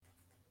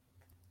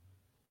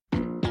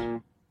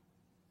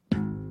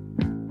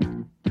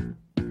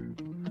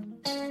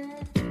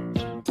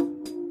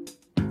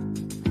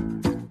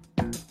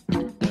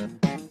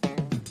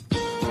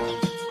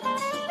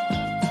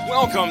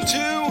Welcome to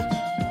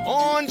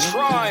On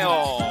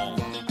Trial,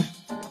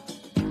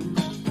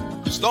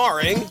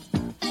 starring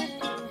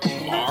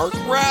Mark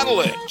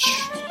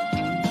Radulich,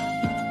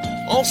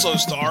 also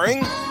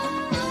starring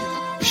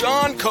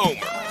Sean Comer.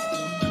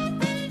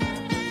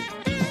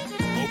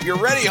 Hope you're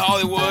ready,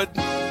 Hollywood,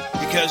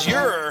 because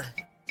you're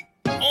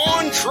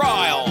on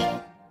trial.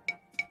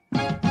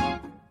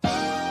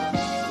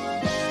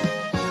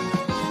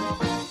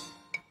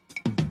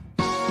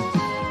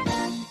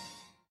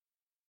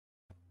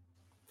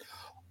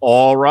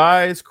 All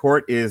rise.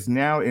 Court is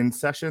now in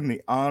session.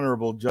 The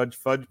Honorable Judge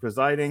Fudge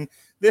presiding.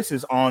 This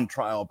is On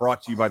Trial,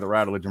 brought to you by the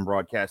Radulich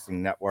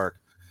Broadcasting Network,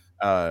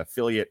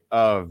 affiliate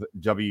of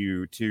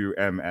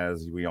W2M,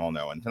 as we all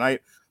know. And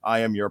tonight, I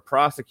am your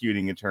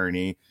prosecuting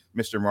attorney,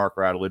 Mr. Mark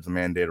Radulich, the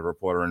mandated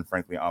reporter, and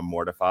frankly, I'm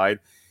mortified.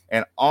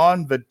 And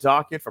on the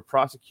docket for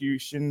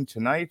prosecution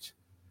tonight,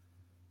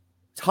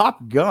 Top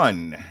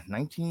Gun,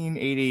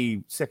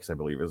 1986, I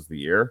believe is the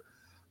year.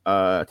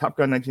 Top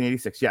Gun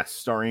 1986, yes,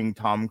 starring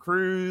Tom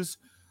Cruise,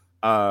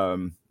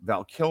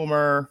 Val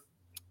Kilmer,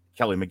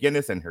 Kelly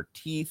McGinnis and her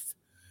teeth,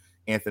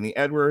 Anthony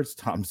Edwards,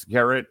 Tom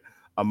Skerritt,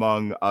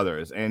 among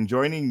others. And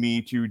joining me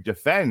to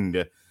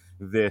defend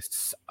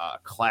this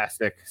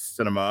classic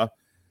cinema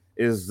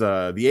is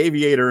the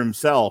aviator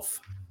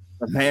himself,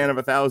 the man of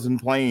 1,000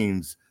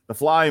 planes, the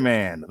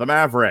flyman, the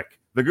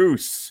maverick, the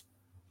goose,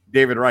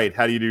 David Wright.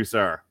 How do you do,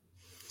 sir?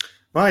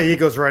 My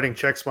ego's writing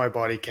checks my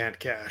body can't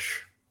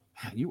cash.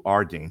 You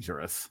are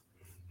dangerous.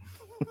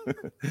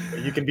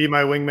 You can be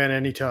my wingman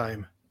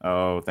anytime.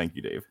 Oh, thank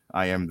you, Dave.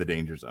 I am the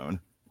danger zone,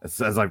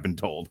 as I've been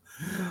told.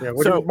 Yeah,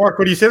 Mark,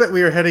 would you say that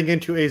we are heading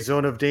into a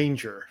zone of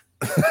danger?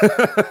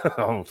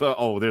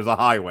 There's a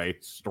highway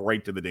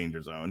straight to the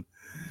danger zone.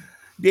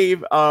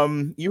 Dave,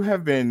 you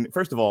have been,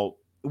 first of all,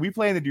 we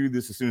plan to do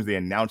this as soon as they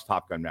announced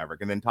Top Gun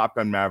Maverick, and then Top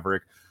Gun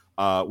Maverick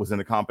was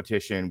in a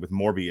competition with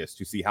Morbius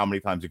to see how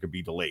many times it could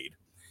be delayed.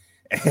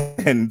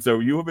 And so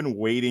you have been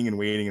waiting to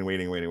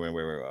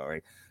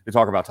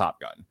talk about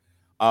Top Gun.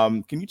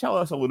 Can you tell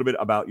us a little bit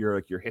about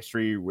your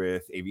history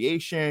with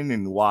aviation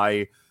and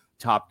why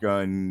Top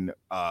Gun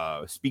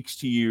speaks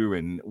to you,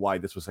 and why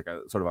this was like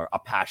a sort of a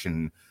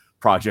passion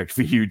project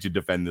for you to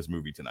defend this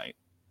movie tonight?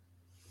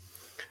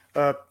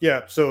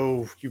 Yeah.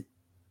 So you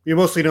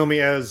mostly know me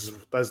as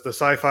the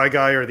sci-fi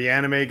guy or the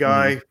anime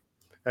guy,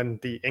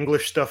 and the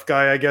English stuff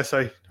guy. I guess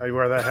I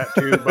wear that hat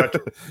too. But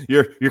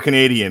you're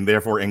Canadian,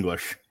 therefore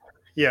English.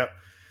 Yeah.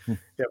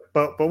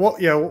 But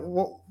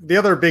the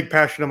other big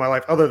passion of my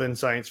life, other than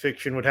science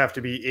fiction, would have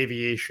to be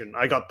aviation.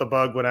 I got the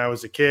bug when I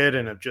was a kid,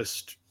 and I've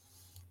just,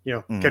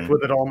 kept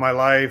with it all my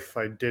life.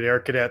 I did Air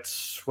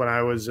Cadets when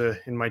I was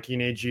in my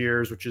teenage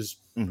years, which is,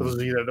 for those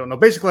of you that don't know,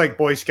 basically like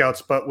Boy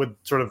Scouts, but with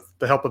sort of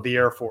the help of the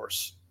Air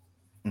Force.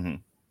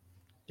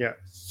 Yeah.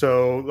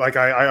 So like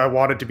I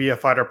wanted to be a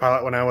fighter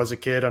pilot when I was a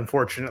kid.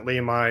 Unfortunately,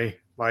 my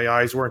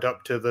eyes weren't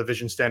up to the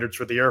vision standards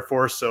for the Air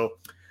Force, so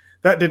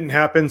that didn't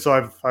happen.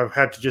 So I've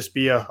had to just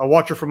be a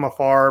watcher from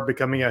afar,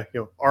 becoming a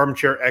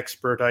armchair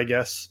expert, I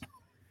guess.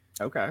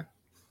 Okay,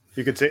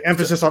 you could say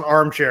emphasis on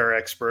armchair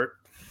expert.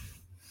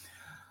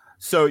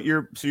 So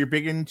you're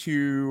big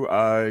into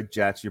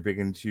jets. You're big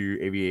into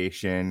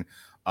aviation.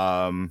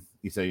 You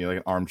say you're like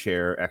an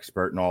armchair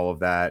expert and all of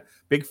that.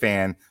 Big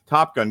fan.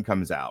 Top Gun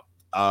comes out.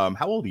 How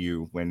old are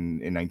you in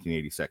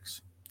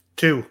 1986?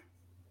 2.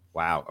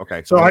 Wow.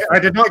 Okay. So I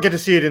did not get to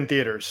see it in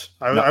theaters.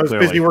 I was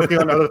busy working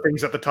on other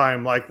things at the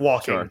time, like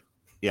walking. Sure.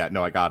 Yeah.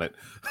 No, I got it.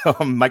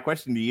 My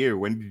question to you: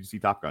 when did you see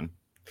Top Gun?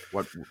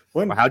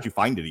 How'd you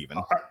find it even?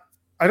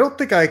 I don't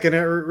think I can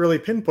ever really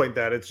pinpoint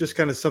that. It's just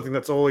kind of something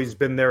that's always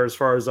been there as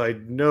far as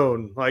I'd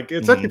known. Like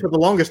it's actually for the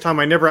longest time,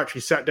 I never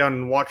actually sat down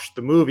and watched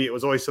the movie. It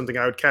was always something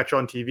I would catch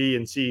on TV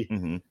and see.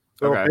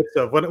 Little bits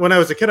of. When I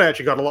was a kid, I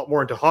actually got a lot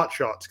more into Hot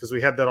Shots because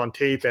we had that on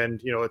tape, and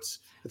it's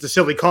a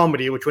silly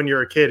comedy, which when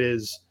you're a kid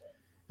is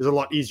a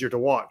lot easier to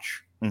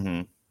watch.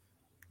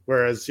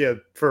 Whereas,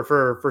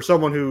 for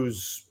someone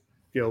who's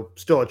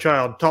still a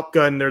child, Top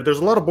Gun, there's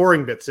a lot of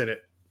boring bits in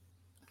it.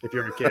 If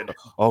you're a kid.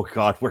 Oh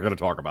God, we're going to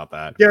talk about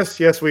that.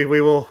 Yes, we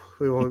will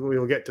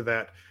get to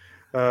that.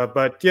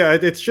 But yeah,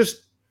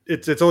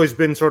 it's always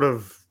been sort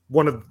of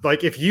one of,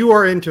 like, if you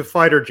are into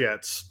fighter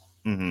jets,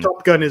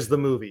 Top Gun is the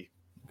movie.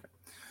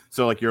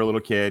 So like you're a little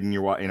kid and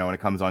you're when it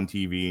comes on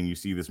TV and you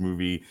see this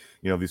movie,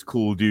 these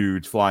cool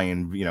dudes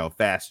flying,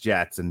 fast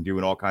jets and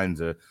doing all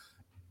kinds of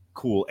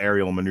cool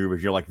aerial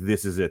maneuvers. You're like,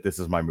 this is it. This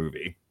is my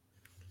movie.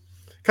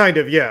 Kind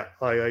of, yeah.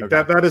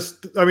 That is.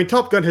 I mean,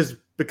 Top Gun has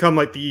become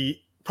like the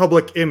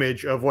public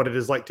image of what it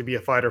is like to be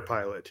a fighter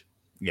pilot.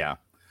 Yeah,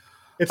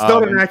 it's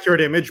not an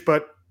accurate image,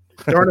 but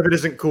darn if it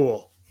isn't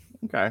cool.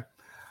 Okay.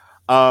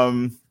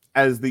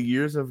 As the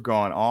years have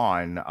gone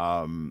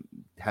on,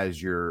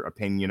 has your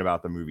opinion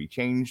about the movie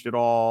changed at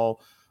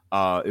all?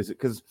 Is it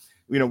because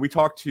we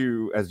talk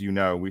to a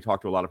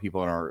lot of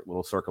people in our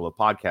little circle of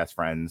podcast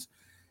friends,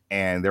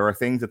 and there are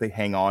things that they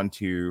hang on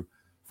to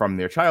from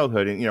their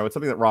childhood, and it's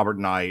something that Robert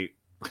and I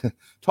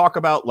talk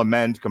about,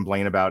 lament,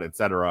 complain about,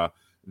 etc.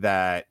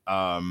 That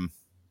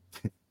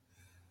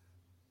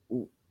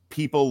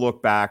people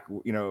look back,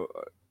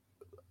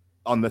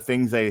 on the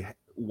things they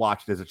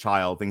watched as a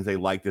child, things they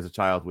liked as a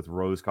child with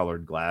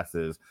rose-colored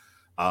glasses,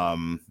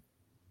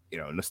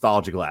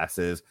 nostalgia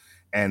glasses,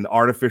 and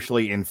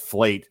artificially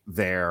inflate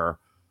the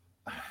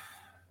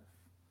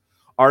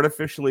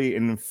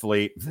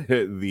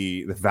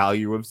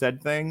value of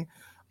said thing,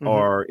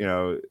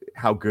 or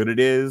how good it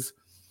is.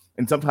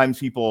 And sometimes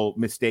people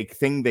mistake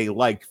thing they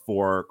liked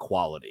for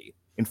quality.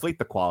 Inflate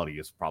the quality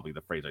is probably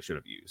the phrase I should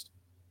have used.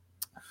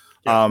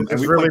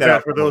 It's really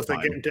bad for those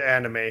that get into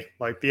anime.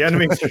 Like the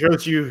anime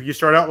shows you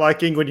start out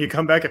liking, when you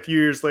come back a few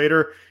years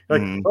later,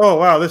 like, oh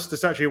wow,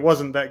 this actually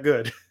wasn't that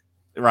good.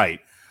 Right.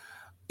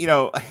 I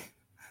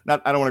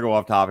don't want to go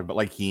off topic, but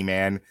like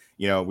He-Man,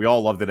 we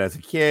all loved it as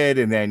a kid,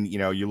 and then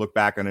you look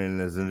back on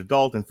it as an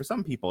adult, and for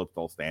some people it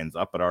still stands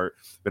up, but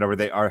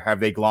have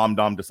they glommed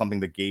onto something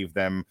that gave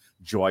them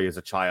joy as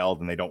a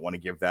child and they don't want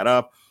to give that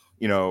up?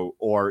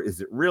 Or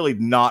is it really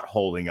not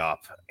holding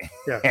up?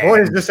 Yeah.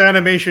 Or is this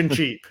animation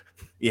cheap?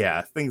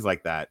 Yeah, things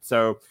like that.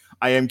 So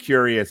I am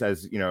curious,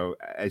 as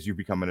you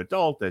become an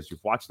adult, as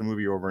you've watched the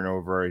movie over and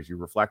over, as you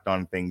reflect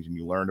on things and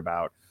you learn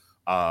about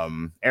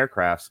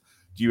aircrafts,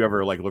 do you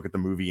ever look at the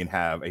movie and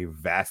have a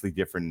vastly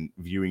different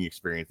viewing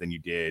experience than you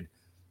did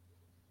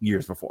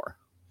years before?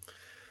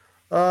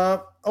 A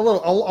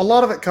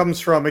lot of it comes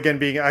from, again,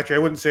 being, actually, I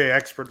wouldn't say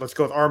expert. Let's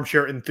go with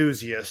armchair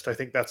enthusiast. I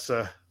think that's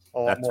a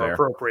lot more fair.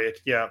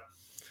 Appropriate. Yeah.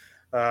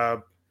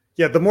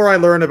 The more I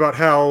learn about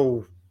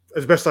how,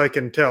 as best I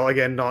can tell,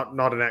 again, not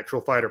an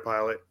actual fighter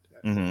pilot,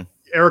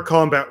 air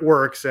combat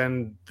works,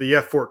 and the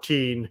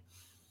F-14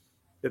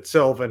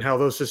 itself and how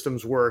those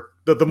systems work,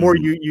 the more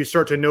you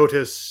start to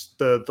notice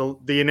the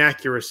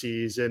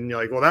inaccuracies, and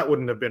you're like, well, that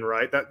wouldn't have been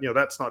right. That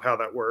that's not how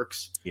that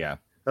works. Yeah.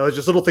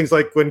 Just little things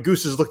like when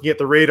Goose is looking at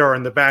the radar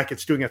in the back,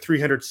 it's doing a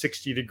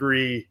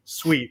 360-degree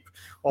sweep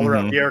all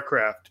around the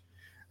aircraft.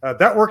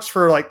 That works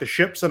for the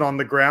ships and on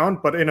the ground,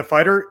 but in a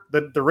fighter,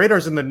 the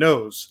radar's in the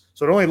nose,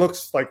 so it only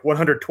looks like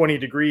 120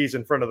 degrees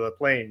in front of the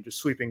plane, just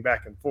sweeping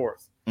back and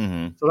forth.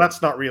 So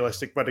that's not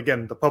realistic. But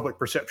again, the public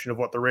perception of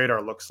what the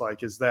radar looks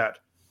like is that.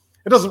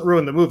 It doesn't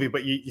ruin the movie,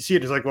 but you see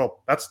it as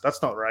well,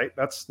 that's not right.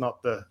 That's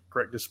not the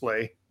correct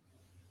display.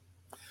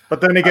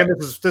 But then again,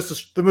 this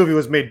is the movie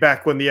was made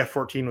back when the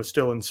F-14 was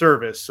still in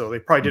service, so they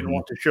probably didn't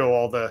want to show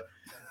all the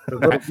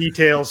little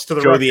details to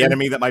the show the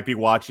enemy that might be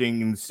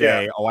watching and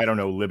say, "Oh, I don't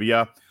know,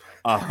 Libya."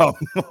 How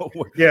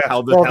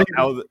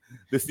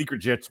the secret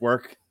jets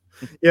work.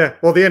 Yeah,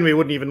 well, the enemy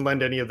wouldn't even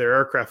lend any of their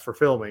aircraft for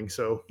filming,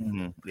 so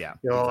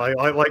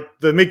I like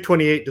the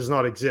MiG-28 does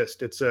not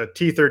exist. It's a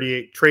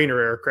T-38 trainer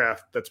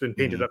aircraft that's been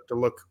painted up to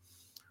look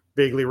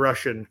vaguely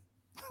Russian,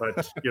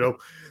 but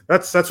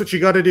that's what you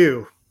got to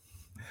do.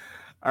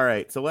 All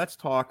right, so let's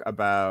talk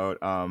about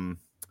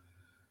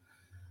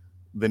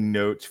the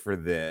notes for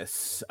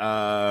this.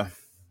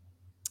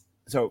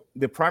 So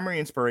the primary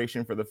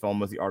inspiration for the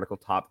film was the article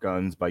Top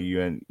Guns by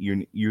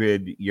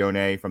Yuhid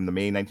Yone from the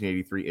May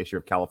 1983 issue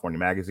of California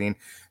Magazine.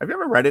 Have you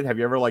ever read it? Have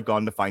you ever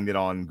gone to find it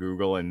on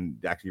Google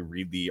and actually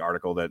read the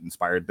article that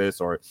inspired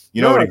this? Or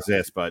it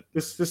exists, but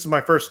this is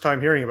my first time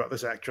hearing about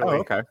this, actually. Oh,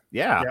 okay.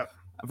 Yeah.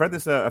 I've read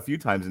this a few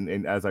times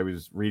as I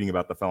was reading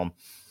about the film,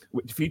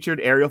 which featured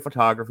aerial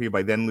photography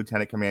by then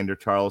Lieutenant Commander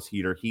Charles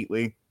Heater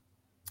Heatley.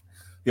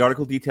 The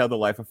article detailed the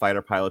life of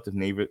fighter pilots of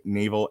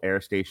Naval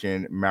Air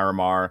Station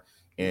Miramar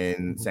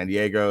in San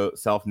Diego,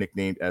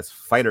 self-nicknamed as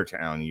Fighter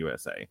Town,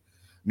 USA.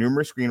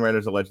 Numerous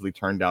screenwriters allegedly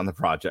turned down the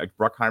project.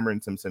 Bruckheimer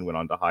and Simpson went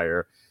on to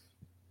hire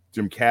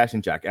Jim Cash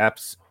and Jack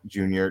Epps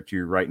Jr.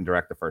 to write and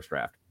direct the first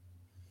draft.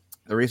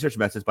 The research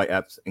methods by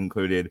Epps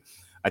included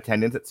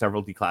attendance at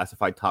several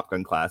declassified Top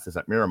Gun classes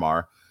at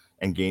Miramar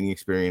and gaining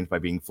experience by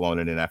being flown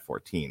in an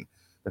F-14.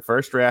 The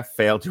first draft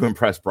failed to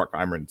impress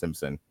Bruckheimer and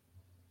Simpson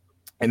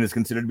and is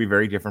considered to be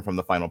very different from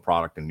the final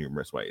product in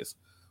numerous ways.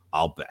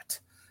 I'll bet.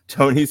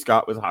 Tony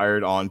Scott was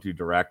hired on to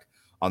direct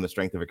on the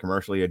strength of a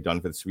commercial he had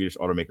done for the Swedish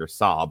automaker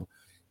Saab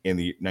in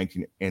the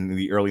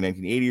early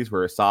 1980s,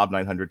 where a Saab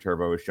 900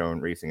 Turbo was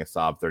shown racing a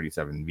Saab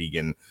 37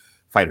 vegan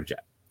fighter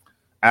jet.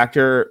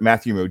 Actor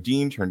Matthew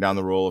Modine turned down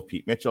the role of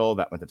Pete Mitchell.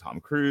 That went to Tom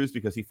Cruise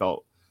because he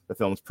felt the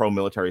film's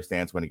pro-military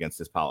stance went against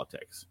his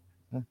politics.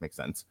 Makes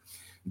sense.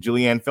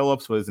 Julianne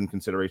Phillips was in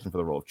consideration for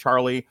the role of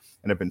Charlie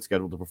and had been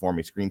scheduled to perform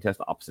a screen test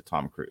opposite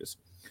Tom Cruise.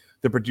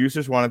 The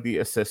producers wanted the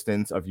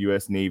assistance of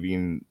U.S. Navy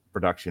in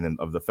production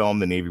of the film.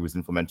 The Navy was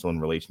influential in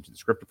relation to the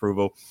script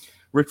approval,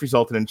 which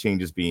resulted in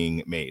changes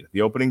being made.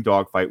 The opening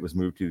dogfight was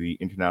moved to the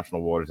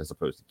international waters as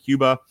opposed to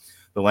Cuba.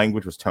 The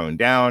language was toned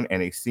down,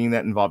 and a scene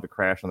that involved a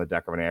crash on the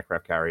deck of an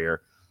aircraft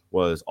carrier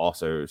was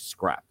also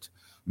scrapped.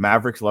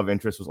 Maverick's love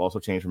interest was also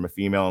changed from a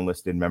female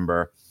enlisted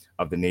member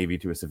of the Navy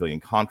to a civilian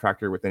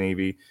contractor with the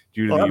Navy.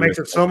 That makes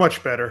it so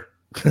much better.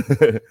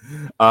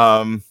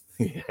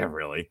 Yeah,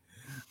 really.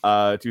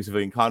 To a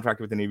civilian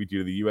contractor with the Navy due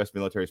to the U.S.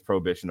 military's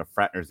prohibition of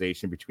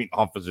fraternization between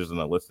officers and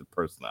enlisted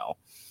personnel.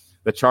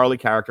 The Charlie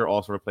character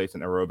also replaced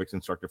an aerobics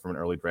instructor from an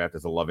early draft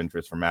as a love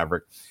interest for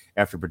Maverick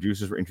after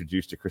producers were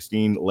introduced to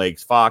Christine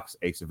Legs Fox,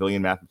 a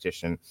civilian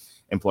mathematician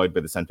employed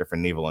by the Center for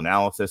Naval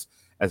Analysis,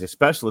 as a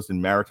specialist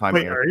in maritime.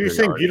 Wait, are you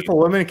saying beautiful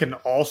women can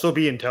also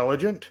be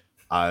intelligent?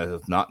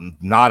 Not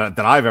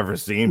that I've ever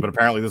seen, but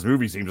apparently this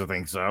movie seems to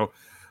think so.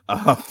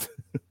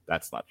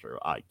 That's not true.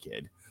 I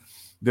kid.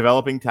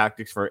 Developing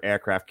tactics for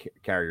aircraft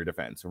carrier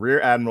defense.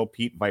 Rear Admiral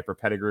Pete Viper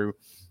Pettigrew,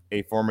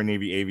 a former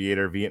Navy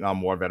aviator,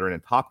 Vietnam War veteran,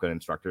 and Top Gun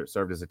instructor,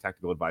 served as a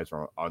technical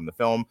advisor on the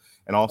film,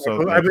 and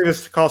also I believe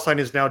this call sign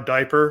is now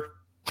Diaper.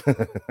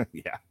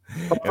 Yeah,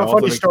 a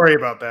funny story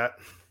about that.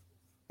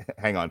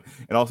 Hang on,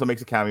 and also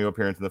makes a cameo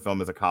appearance in the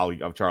film as a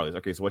colleague of Charlie's.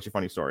 Okay, so what's your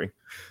funny story?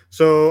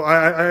 So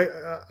I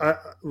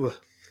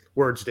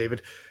words,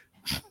 David.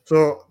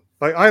 So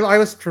I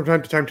listen from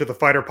time to time to the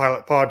Fighter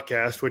Pilot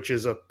podcast, which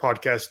is a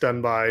podcast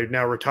done by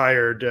now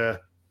retired,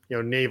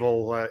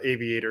 naval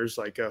aviators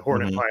like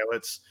Hornet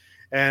pilots,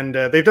 and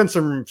they've done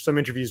some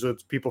interviews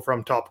with people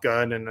from Top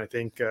Gun, and I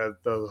think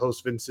the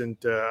host Vincent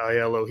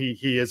Aiello,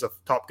 he is a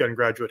Top Gun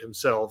graduate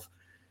himself,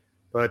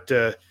 but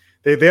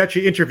they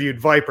actually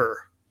interviewed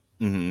Viper,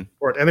 and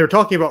they were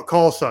talking about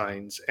call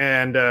signs,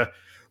 and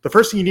the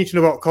first thing you need to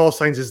know about call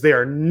signs is they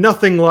are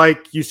nothing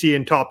like you see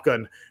in Top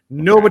Gun.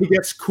 Nobody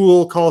gets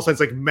cool call signs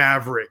like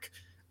Maverick,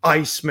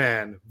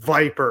 Iceman,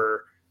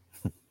 Viper.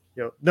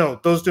 No,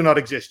 those do not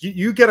exist.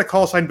 You get a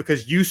call sign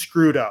because you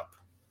screwed up.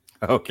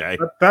 Okay.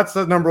 That's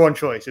the number one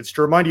choice. It's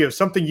to remind you of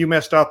something you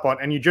messed up on,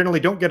 and you generally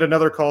don't get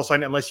another call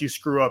sign unless you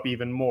screw up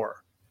even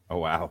more. Oh,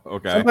 wow.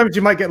 Okay. Sometimes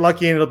you might get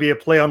lucky and it'll be a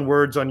play on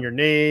words on your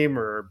name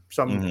or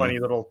some funny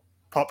little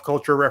pop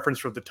culture reference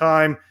from the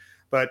time.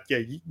 But yeah,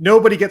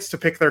 nobody gets to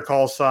pick their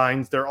call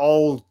signs. They're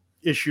all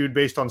issued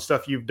based on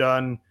stuff you've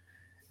done.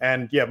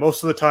 And yeah,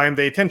 most of the time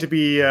they tend to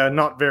be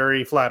not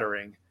very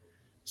flattering.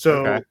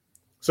 So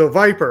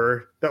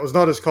Viper, that was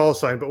not his call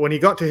sign. But when he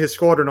got to his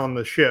squadron on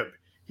the ship,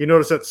 he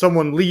noticed that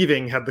someone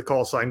leaving had the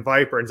call sign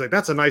Viper. And he's like,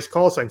 that's a nice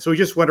call sign. So he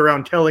just went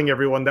around telling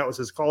everyone that was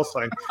his call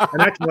sign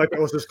and acting like that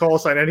was his call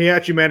sign. And he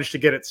actually managed to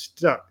get it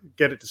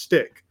to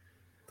stick.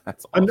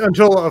 That's awesome.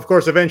 Until, of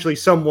course, eventually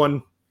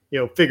someone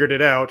figured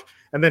it out.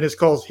 And then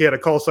he had a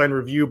call sign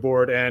review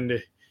board, and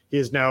he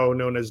is now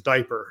known as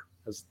Diaper,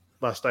 as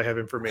last I have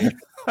information.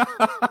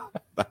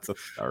 That's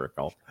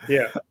hysterical.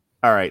 Yeah.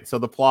 All right. So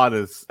the plot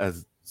is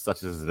as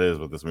such as it is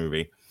with this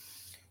movie.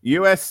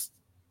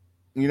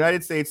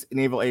 United States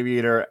Naval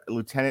Aviator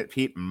Lieutenant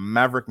Pete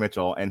Maverick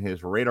Mitchell and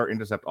his radar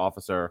intercept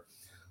officer,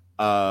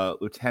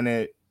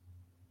 Lieutenant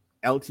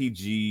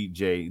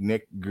LTGJ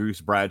Nick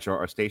Goose Bradshaw,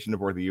 are stationed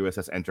aboard the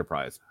USS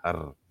Enterprise,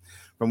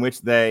 from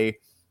which they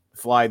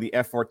fly the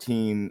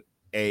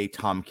F-14A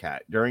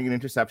Tomcat. During an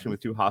interception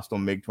with two hostile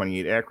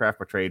MiG-28 aircraft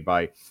portrayed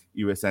by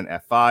USN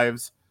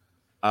F-5s,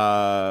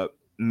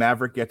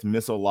 Maverick gets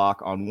missile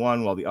lock on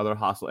one, while the other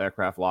hostile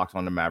aircraft locks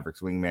onto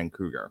Maverick's wingman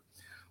Cougar.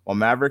 While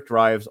Maverick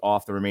drives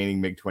off the remaining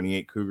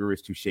MiG-28, Cougar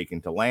is too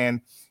shaken to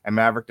land, and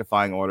Maverick,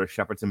 defying orders,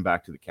 shepherds him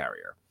back to the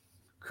carrier.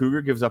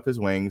 Cougar gives up his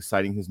wings,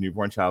 citing his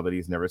newborn child that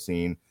he's never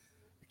seen.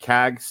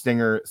 CAG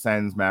Stinger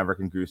sends Maverick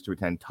and Goose to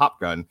attend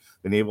Top Gun,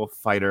 the naval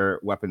fighter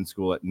weapons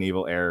school at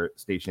Naval Air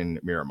Station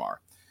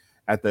Miramar.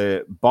 At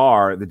the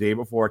bar the day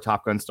before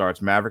Top Gun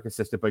starts, Maverick,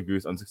 assisted by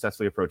Goose,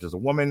 unsuccessfully approaches a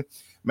woman.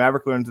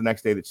 Maverick learns the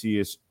next day that she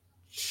is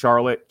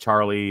Charlotte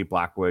Charlie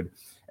Blackwood,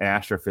 an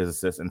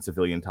astrophysicist and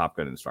civilian Top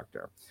Gun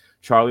instructor.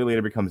 Charlie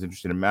later becomes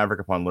interested in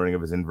Maverick upon learning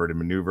of his inverted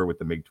maneuver with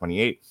the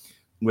MiG-28,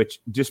 which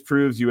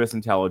disproves U.S.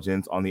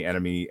 intelligence on the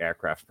enemy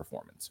aircraft's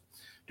performance.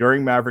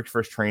 During Maverick's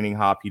first training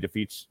hop, he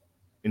defeats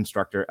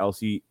instructor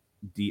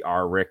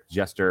LCDR Rick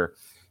Jester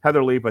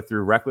Heatherly, but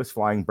through reckless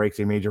flying breaks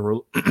a major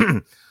rule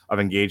of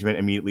engagement,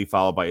 immediately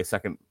followed by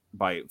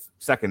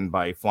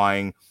by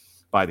flying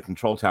by the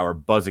control tower,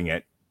 buzzing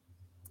it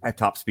at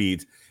top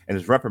speeds, and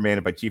is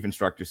reprimanded by Chief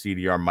Instructor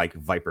CDR Mike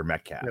Viper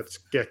Metcalf.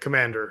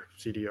 Commander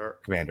CDR.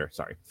 Commander,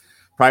 sorry.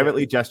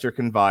 Privately, Jester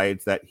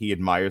confides that he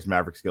admires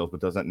Maverick's skills, but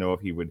doesn't know if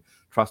he would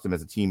trust him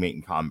as a teammate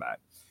in combat.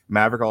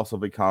 Maverick also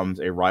becomes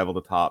a rival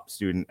to top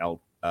student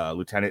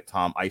Lieutenant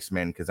Tom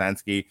Iceman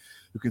Kazansky,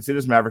 who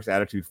considers Maverick's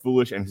attitude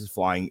foolish and his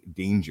flying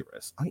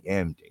dangerous. I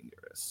am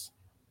dangerous.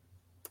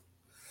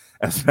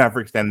 As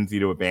Maverick's tendency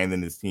to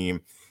abandon his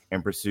team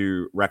and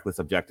pursue reckless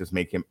objectives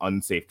make him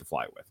unsafe to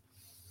fly with.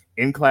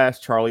 In class,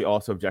 Charlie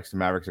also objects to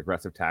Maverick's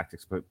aggressive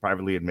tactics, but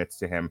privately admits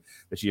to him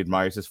that she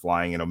admires his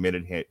flying and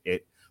omitted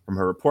it from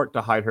her report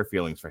to hide her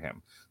feelings for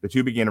him. The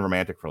two begin a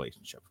romantic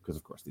relationship, because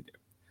of course they do.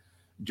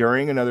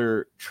 During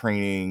another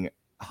training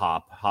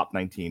Hop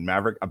 19,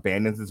 Maverick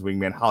abandons his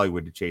wingman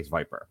Hollywood to chase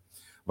Viper.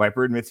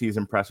 Viper admits he is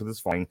impressed with his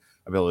flying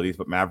abilities,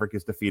 but Maverick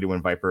is defeated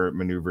when Viper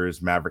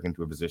maneuvers Maverick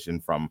into a position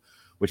from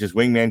which his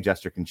wingman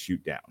Jester can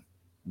shoot down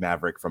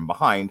Maverick from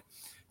behind,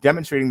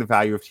 demonstrating the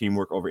value of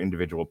teamwork over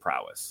individual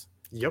prowess.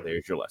 Yep. So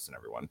there's your lesson,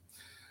 everyone.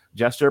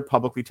 Jester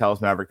publicly tells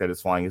Maverick that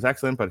his flying is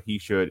excellent, but he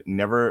should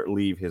never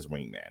leave his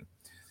wingman.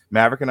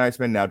 Maverick and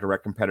Iceman, now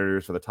direct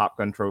competitors for the Top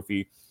Gun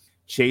trophy,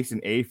 chase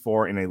an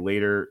A4 in a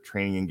later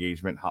training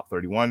engagement, Hop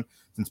 31.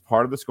 Since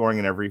part of the scoring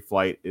in every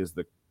flight is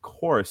the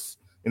course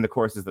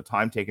is the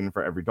time taken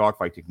for every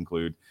dogfight to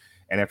conclude.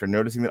 And after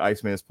noticing that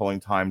Iceman is pulling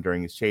time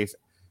during his chase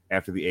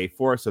after the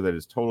A4 so that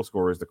his total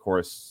score is the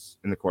course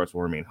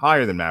will remain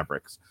higher than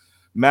Maverick's,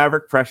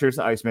 Maverick pressures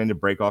Iceman to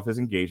break off his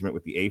engagement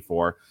with the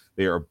A4.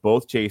 They are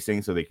both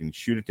chasing so they can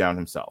shoot it down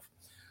himself.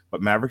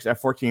 But Maverick's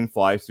F-14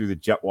 flies through the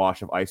jet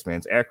wash of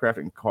Iceman's aircraft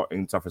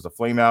and suffers a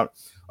flameout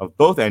of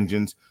both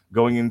engines,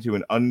 going into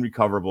an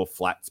unrecoverable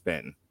flat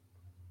spin.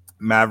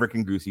 Maverick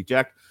and Goose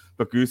eject,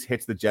 but Goose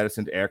hits the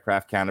jettisoned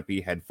aircraft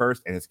canopy head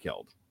first and is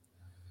killed.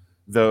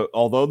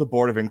 Although the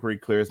Board of Inquiry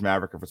clears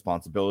Maverick of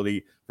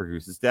responsibility for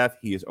Goose's death,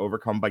 he is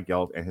overcome by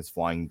guilt and his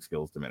flying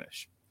skills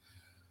diminish.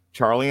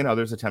 Charlie and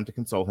others attempt to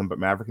console him, but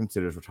Maverick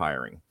considers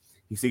retiring.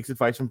 He seeks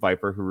advice from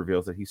Viper, who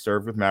reveals that he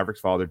served with Maverick's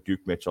father, Duke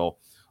Mitchell,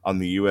 on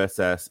the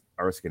USS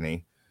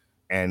Oriskany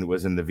and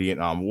was in the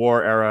Vietnam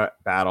War era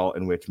battle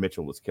in which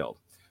Mitchell was killed.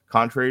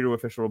 Contrary to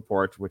official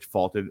reports, which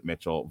faulted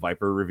Mitchell,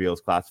 Viper reveals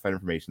classified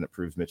information that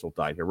proves Mitchell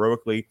died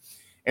heroically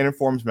and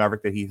informs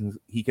Maverick that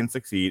he can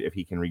succeed if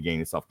he can regain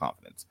his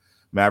self-confidence.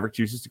 Maverick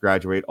chooses to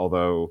graduate,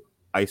 although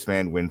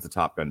Iceman wins the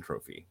Top Gun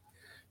trophy.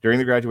 During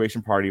the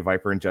graduation party,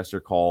 Viper and Jester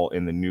call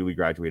in the newly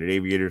graduated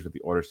aviators with the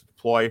orders to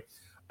deploy.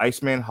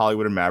 Iceman,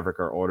 Hollywood, and Maverick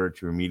are ordered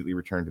to immediately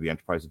return to the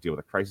Enterprise to deal with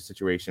a crisis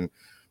situation,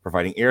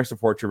 providing air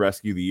support to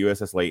rescue the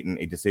USS Layton,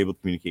 a disabled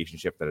communication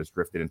ship that has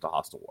drifted into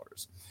hostile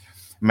waters.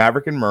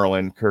 Maverick and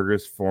Merlin,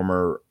 Kurger's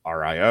former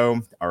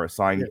RIO, are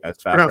assigned as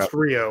backup. Pronounced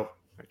Rio,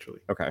 actually.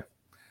 Okay.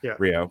 Yeah.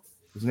 Rio.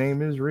 His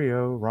name is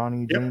Rio,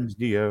 Ronnie James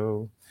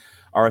Dio.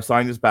 Are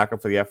assigned as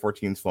backup for the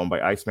F-14s flown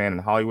by Iceman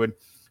and Hollywood,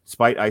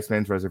 despite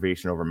Iceman's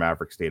reservation over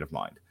Maverick's state of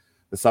mind.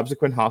 The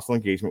subsequent hostile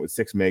engagement with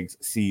 6 MiGs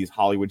sees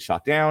Hollywood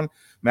shot down.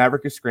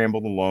 Maverick is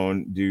scrambled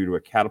alone due to a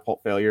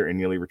catapult failure and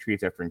nearly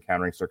retreats after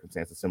encountering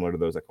circumstances similar to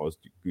those that caused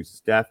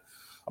Goose's death.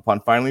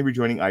 Upon finally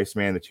rejoining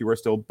Iceman, the two are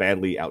still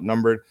badly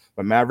outnumbered,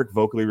 but Maverick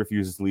vocally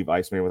refuses to leave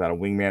Iceman without a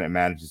wingman and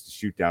manages to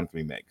shoot down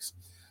 3 MiGs.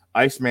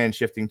 Iceman,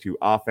 shifting to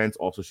offense,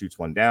 also shoots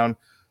one down,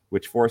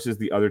 which forces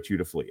the other 2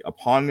 to flee.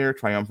 Upon their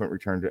triumphant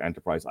return to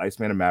Enterprise,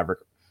 Iceman and Maverick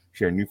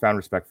share newfound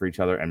respect for each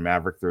other, and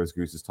Maverick throws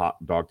Goose's top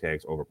dog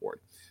tags overboard,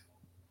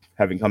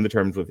 having come to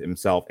terms with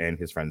himself and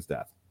his friend's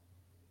death.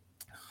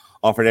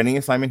 Offered any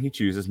assignment he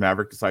chooses,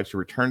 Maverick decides to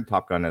return to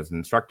Top Gun as an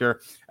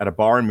instructor. At a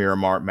bar in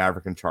Miramar,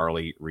 Maverick and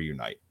Charlie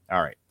reunite.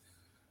 All right.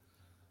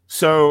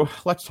 So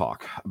let's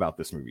talk about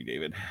this movie,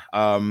 David.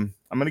 I'm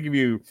going to give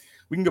you,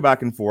 we can go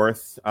back and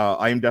forth.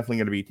 I am definitely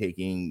going to be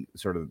taking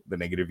sort of the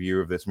negative view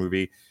of this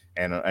movie,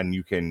 and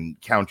you can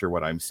counter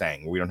what I'm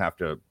saying. We don't have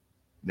to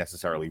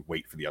necessarily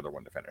wait for the other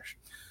one to finish.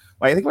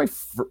 I think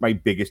my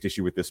biggest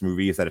issue with this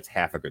movie is that it's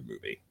half a good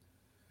movie.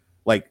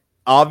 Like,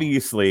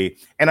 obviously,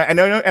 and I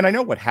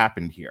know what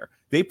happened here.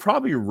 They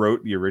probably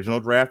wrote the original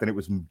draft and it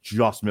was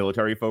just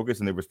military focus,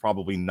 and there was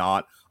probably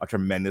not a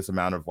tremendous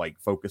amount of like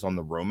focus on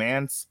the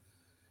romance.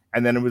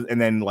 And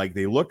then like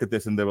they looked at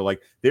this and they were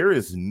like, there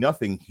is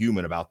nothing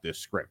human about this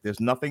script. There's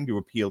nothing to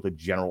appeal to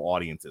general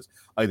audiences.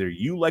 Either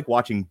you like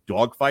watching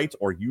dogfights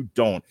or you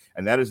don't,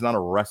 and that is not a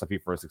recipe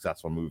for a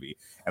successful movie.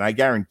 And I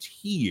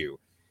guarantee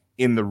you,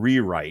 in the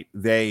rewrite,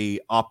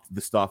 they upped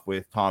the stuff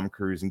with Tom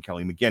Cruise and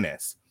Kelly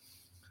McGinnis.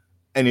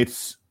 And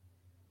it's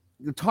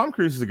Tom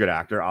Cruise is a good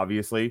actor,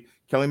 obviously.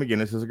 Kelly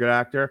McGinnis is a good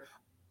actor.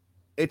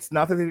 It's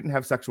not that they didn't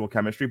have sexual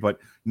chemistry, but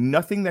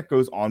nothing that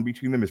goes on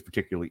between them is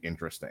particularly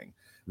interesting.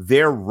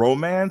 Their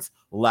romance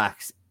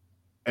lacks,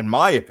 in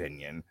my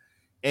opinion,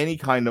 any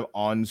kind of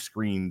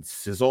on-screen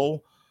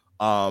sizzle,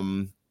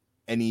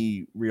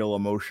 any real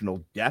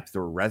emotional depth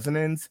or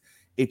resonance.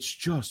 It's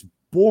just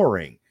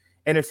boring.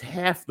 And it's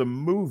half the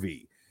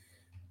movie.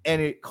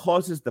 And it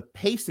causes the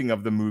pacing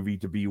of the movie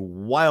to be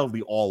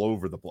wildly all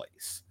over the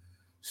place.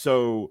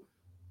 So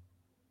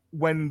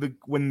when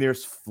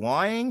there's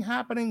flying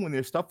happening, when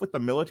there's stuff with the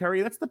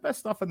military, that's the best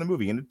stuff in the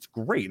movie, and it's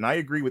great. And I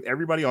agree with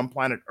everybody on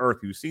planet Earth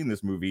who's seen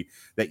this movie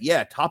that,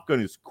 yeah, Top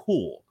Gun is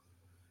cool.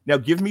 Now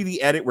give me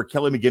the edit where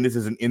Kelly McGinnis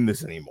isn't in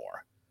this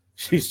anymore.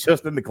 She's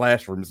just in the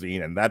classroom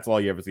scene, and that's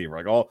all you ever see. We're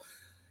like, oh,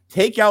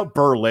 take out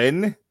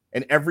Berlin,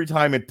 and every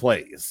time it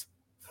plays,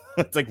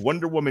 it's like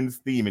Wonder Woman's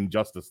theme in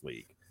Justice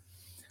League.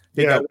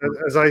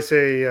 As I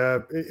say,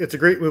 it's a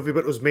great movie,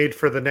 but it was made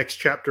for the next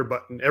chapter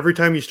button. Every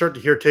time you start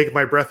to hear "Take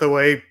My Breath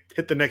Away,"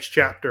 hit the next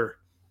chapter.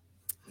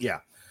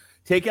 Yeah,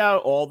 take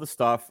out all the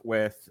stuff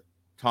with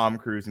Tom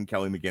Cruise and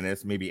Kelly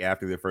McGinnis, maybe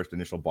after their first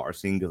initial bar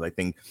scene, because I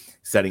think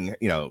setting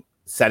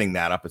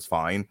that up is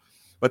fine.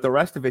 But the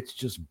rest of it's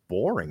just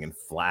boring and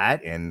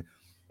flat, and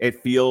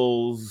it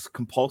feels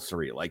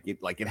compulsory, like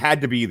it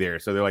had to be there.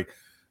 So they're like,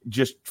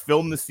 just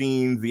film the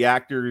scenes, the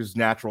actor's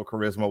natural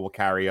charisma will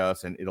carry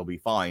us and it'll be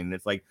fine. And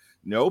it's like,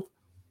 nope,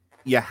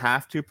 you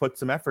have to put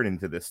some effort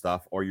into this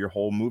stuff or your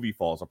whole movie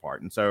falls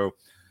apart. And so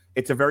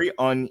it's a very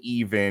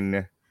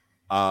uneven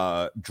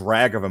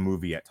drag of a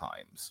movie at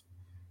times.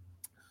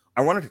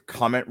 I wanted to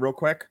comment real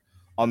quick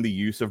on the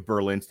use of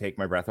Berlin's Take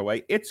My Breath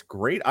Away. It's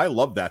great. I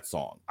love that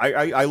song.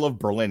 I love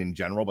Berlin in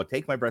general, but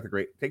Take My Breath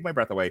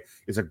Away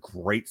is a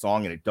great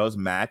song, and it does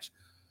match.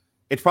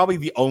 It's probably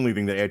the only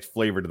thing that adds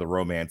flavor to the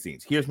romance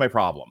scenes. Here's my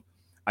problem.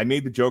 I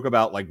made the joke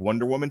about like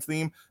Wonder Woman's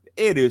theme.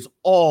 It is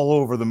all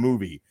over the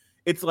movie.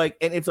 It's like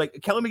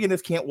Kelly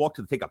McGinnis can't walk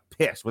to take a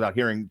piss without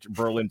hearing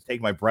Berlin's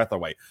Take My Breath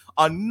Away.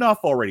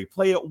 Enough already.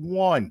 Play it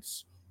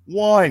once.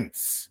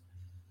 Once.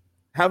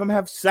 Have them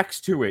have sex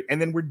to it, and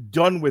then we're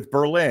done with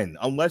Berlin,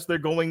 unless they're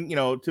going,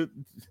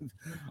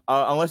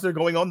 unless they're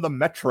going on the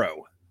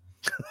metro.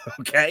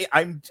 Okay,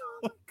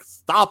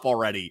 stop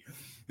already.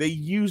 They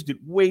used it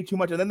way too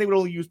much, and then they would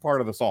only use part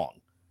of the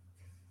song.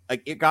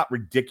 Like, it got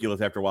ridiculous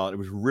after a while. It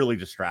was really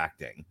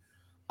distracting.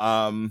 So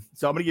I'm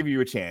gonna give you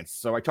a chance.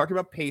 So I talked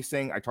about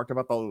pacing. I talked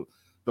about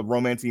the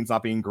romance scenes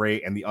not being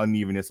great and the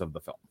unevenness of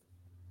the film.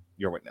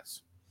 Your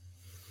witness.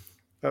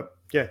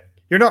 Yeah,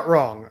 you're not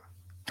wrong.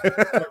 All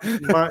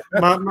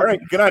right,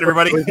 good night,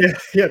 everybody.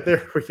 Yeah,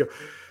 there we go.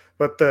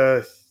 But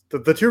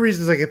the two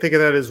reasons I can think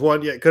of that is,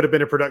 one, it could have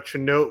been a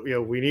production note.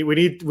 We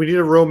need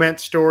a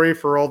romance story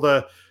for all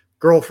the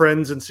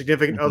girlfriends and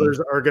significant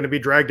others are going to be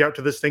dragged out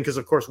to this thing, because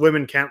of course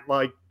women can't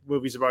like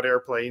movies about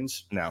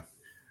airplanes. No.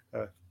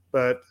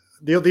 But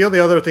the only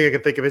other thing I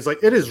can think of is,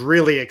 like, it is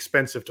really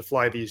expensive to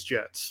fly these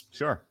jets.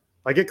 Sure.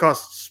 Like, it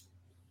costs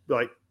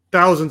like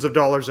thousands of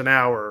dollars an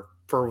hour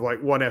for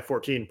like one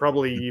F-14,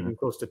 probably even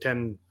close to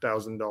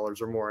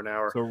 $10,000 or more an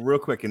hour. So real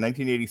quick, in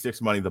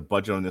 1986 money, the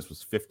budget on this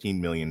was $15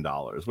 million,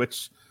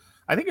 which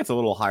I think it's a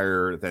little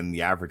higher than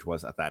the average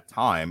was at that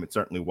time. It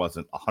certainly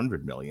wasn't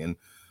 $100 million.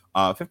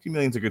 50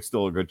 million is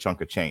still a good chunk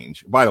of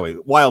change. By the way,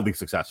 wildly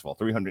successful,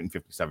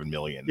 357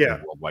 million in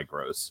worldwide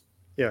gross.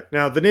 Yeah.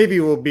 Now the Navy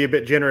will be a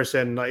bit generous,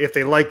 and if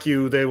they like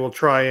you, they will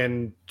try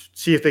and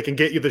see if they can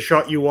get you the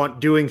shot you want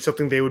doing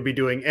something they would be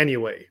doing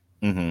anyway.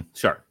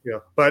 Sure. Yeah.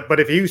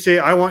 But if you say,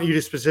 I want you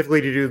to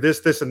specifically to do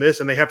this, this, and this,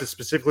 and they have to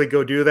specifically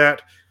go do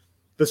that,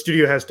 the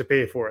studio has to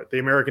pay for it. The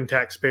American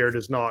taxpayer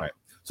does not. Right.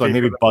 So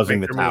maybe buzzing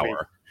the tower. Movie.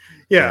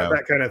 Yeah,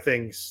 that kind of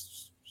thing.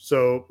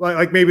 So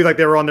like maybe like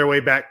they were on their way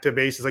back to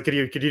base. It's like, could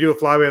you do a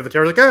flyby of the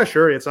tower? Like,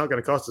 sure. It's not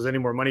going to cost us any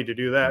more money to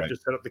do that. Right.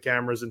 Just set up the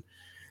cameras and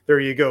there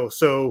you go.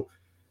 So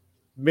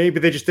maybe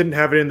they just didn't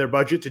have it in their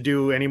budget to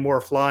do any more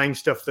flying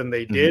stuff than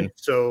they did.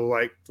 So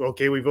like,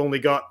 okay, we've only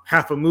got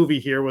half a movie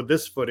here with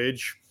this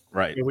footage.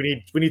 Right.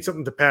 We need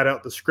something to pad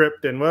out the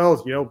script, and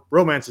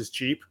romance is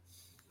cheap.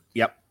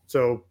 Yep.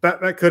 So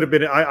that could have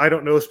been. I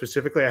don't know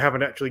specifically. I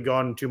haven't actually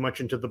gone too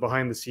much into the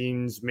behind the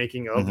scenes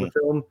making of the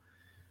film,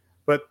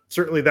 but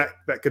certainly that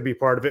could be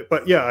part of it.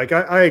 But yeah, like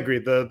I agree.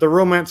 The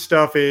romance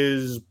stuff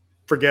is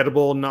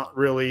forgettable, not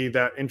really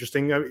that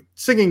interesting. I mean,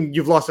 singing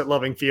 "You've Lost That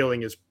Loving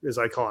Feeling" is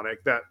iconic.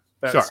 That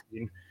sure.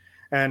 Scene.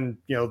 And,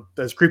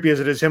 as creepy as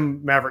it is,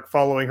 Maverick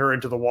following her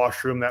into the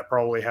washroom, that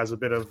probably has a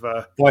bit of...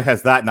 Boy,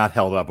 has that not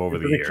held up over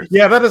the years.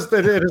 Yeah, it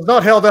is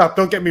not held up.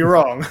 Don't get me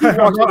wrong.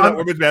 That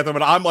women's bathroom,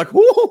 and I'm like,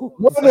 whoo! Oh,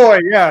 boy,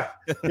 yeah.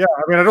 Yeah,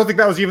 I mean, I don't think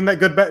that was even that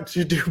good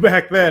to do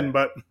back then,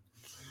 but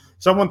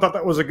someone thought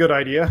that was a good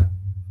idea.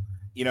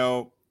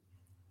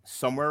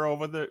 Somewhere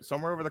over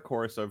the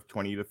course of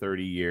 20 to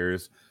 30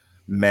 years,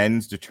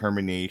 men's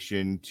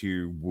determination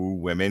to woo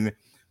women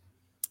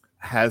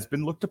has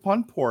been looked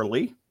upon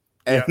poorly.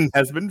 And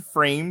has been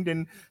framed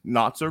in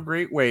not so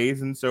great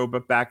ways. And so,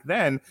 but back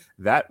then,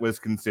 that was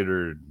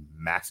considered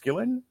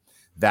masculine.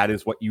 That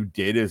is what you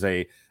did as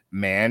a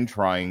man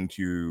trying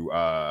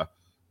to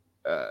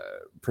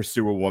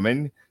pursue a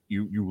woman.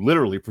 You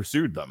literally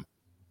pursued them,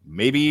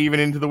 maybe even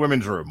into the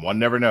women's room. One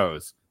never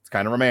knows. It's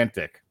kind of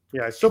romantic.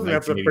 Yeah, I still think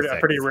that's a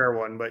pretty rare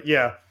one, but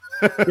yeah.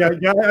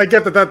 yeah, I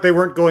get that they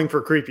weren't going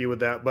for creepy with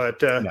that, but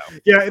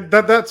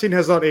that scene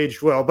has not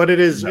aged well, but it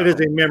is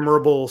a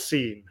memorable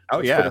scene. Oh,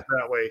 let's put it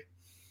that way.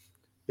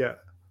 Yeah,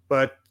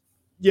 but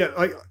yeah,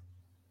 like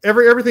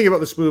everything about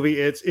this movie,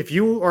 it's if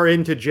you are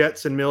into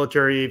jets and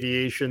military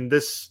aviation,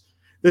 this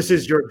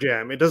is your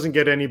jam. It doesn't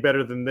get any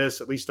better than this,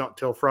 at least not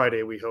till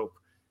Friday, we hope.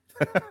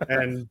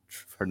 And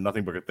heard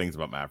nothing but good things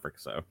about Maverick,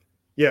 so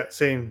yeah,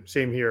 same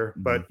here.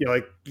 But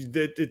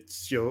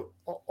it's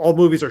all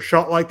movies are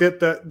shot like that.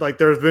 That like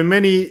there's been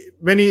many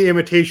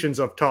imitations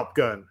of Top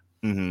Gun.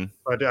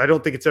 But I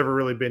don't think it's ever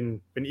really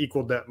been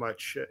equaled that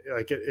much.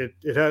 Like it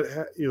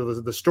had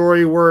the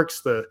story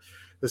works, the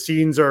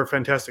scenes are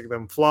fantastic.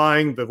 Them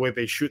flying, the way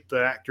they shoot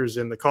the actors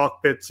in the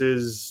cockpits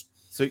is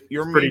so.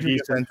 Your major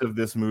sense of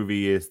this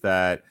movie is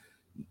that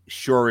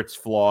sure it's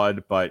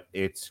flawed, but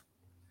its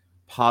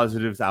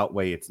positives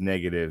outweigh its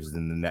negatives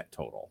in the net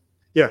total.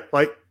 Yeah,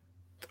 like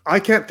I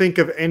can't think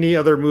of any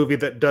other movie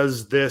that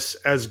does this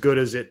as good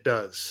as it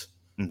does.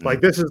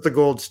 Like this is the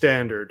gold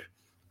standard.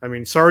 I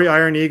mean, sorry,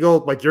 Iron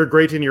Eagle, like you're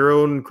great in your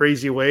own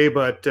crazy way,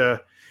 but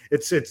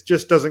it's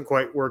just doesn't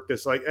quite work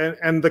this like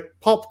and the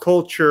pop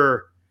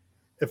culture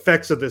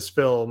effects of this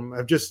film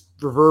have just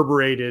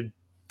reverberated.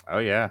 Oh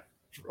yeah,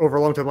 over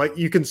a long time. Like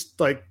you can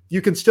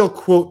still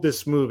quote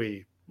this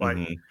movie. Like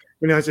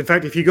in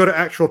fact, if you go to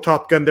actual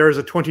Top Gun, there is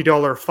a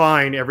 $20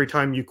 fine every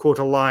time you quote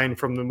a line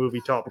from the movie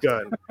Top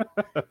Gun.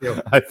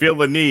 I feel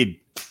the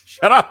need.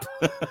 Shut up.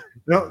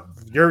 No,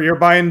 you're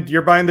buying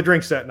the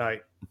drinks that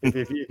night.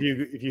 If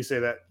you say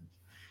that,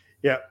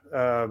 yeah,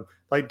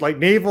 like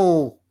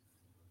naval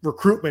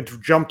recruitment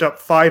jumped up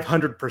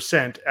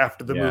 500%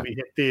 after the movie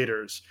hit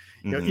theaters.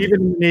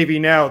 Even in the Navy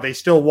now, they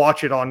still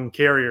watch it on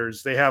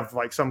carriers. They have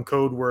like some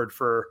code word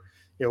for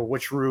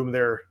which room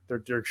they're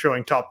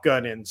showing Top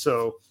Gun in.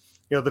 So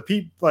the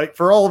people like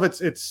for all of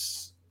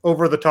its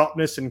over the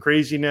topness and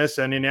craziness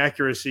and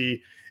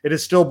inaccuracy, it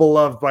is still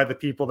beloved by the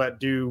people that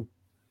do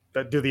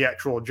the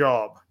actual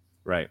job.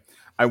 Right.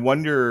 I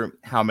wonder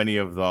how many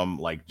of them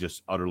like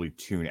just utterly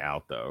tune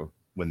out though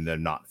when they're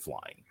not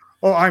flying.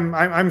 Oh,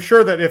 I'm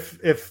sure that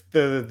if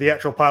the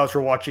actual pilots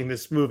were watching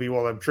this movie,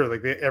 well, I'm sure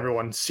like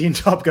everyone's seen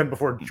Top Gun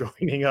before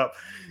joining up.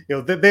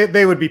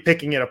 They would be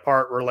picking it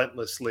apart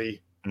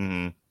relentlessly.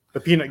 Mm-hmm. The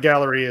peanut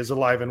gallery is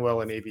alive and well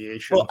in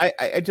aviation. Well,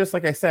 I just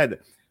like I said,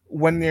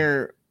 when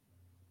they're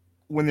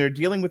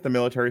dealing with the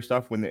military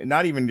stuff, when they're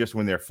not even just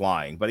when they're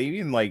flying, but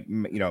even like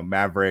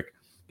Maverick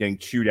getting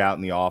chewed out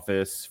in the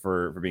office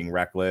for being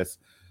reckless.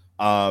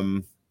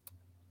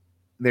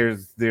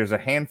 There's a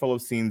handful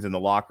of scenes in the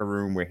locker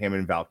room where him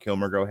and Val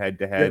Kilmer go head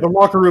to head. The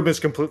locker room is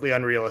completely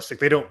unrealistic.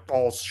 They don't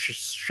all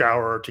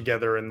shower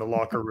together in the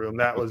locker room.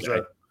 That was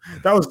Okay.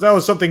 that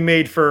was something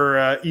made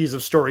for ease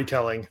of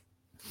storytelling.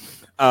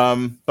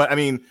 But I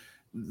mean,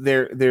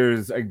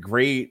 there's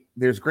great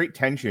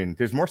tension.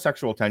 There's more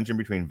sexual tension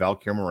between Val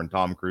Kilmer and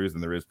Tom Cruise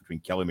than there is between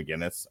Kelly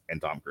McGinnis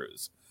and Tom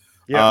Cruise.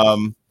 Yeah.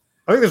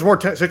 I think there's more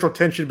sexual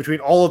tension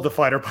between all of the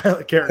fighter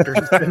pilot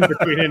characters than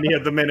between any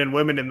of the men and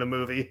women in the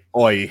movie.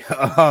 Oi,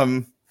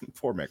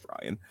 poor Meg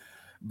Ryan.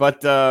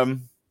 But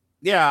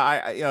yeah,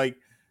 I like.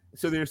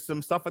 So there's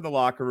some stuff in the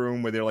locker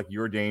room where they're like,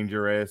 "You're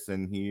dangerous,"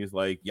 and he's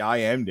like, "Yeah, I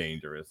am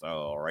dangerous."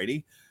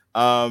 Alrighty.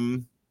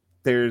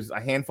 There's a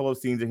handful of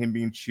scenes of him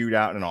being chewed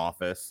out in an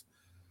office.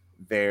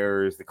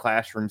 There's the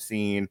classroom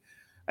scene,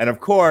 and of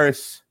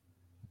course,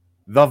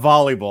 the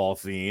volleyball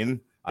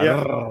scene.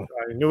 Yeah,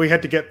 I knew we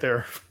had to get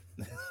there.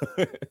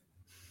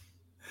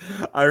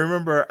 I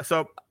remember.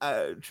 So,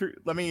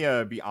 let me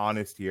be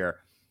honest here.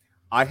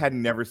 I had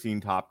never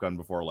seen Top Gun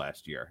before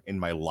last year in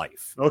my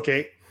life.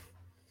 Okay.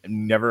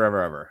 Never,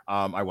 ever.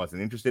 I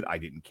wasn't interested. I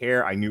didn't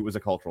care. I knew it was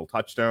a cultural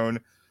touchstone.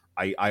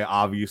 I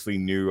obviously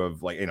knew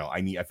of I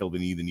feel the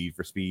need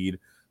for speed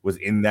was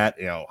in that.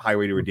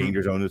 Highway to a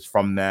Danger Zone is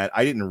from that.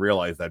 I didn't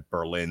realize that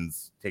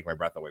Berlin's Take My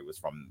Breath Away was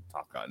from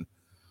Top Gun,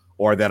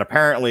 or that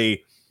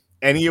apparently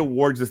any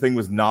awards this thing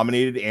was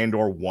nominated and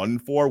or won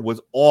for was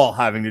all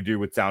having to do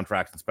with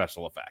soundtracks and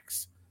special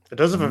effects. It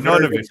does have a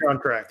very good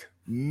soundtrack.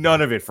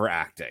 None of it for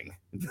acting,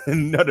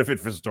 none of it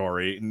for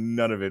story,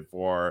 none of it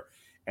for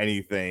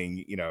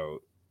anything,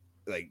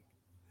 like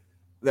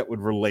that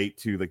would relate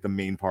to like the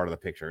main part of the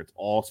picture. It's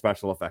all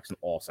special effects and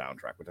all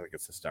soundtrack, which I think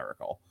is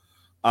hysterical.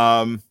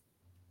 So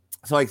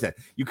like I said,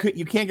 you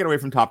can't get away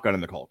from Top Gun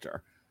in the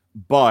culture,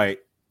 but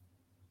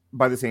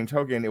by the same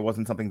token, it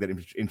wasn't something that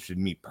interested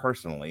me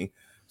personally.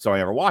 So I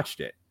never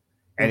watched it,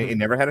 and it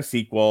never had a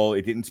sequel.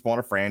 It didn't spawn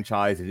a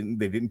franchise. They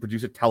didn't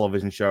produce a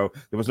television show.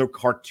 There was no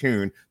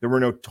cartoon. There were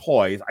no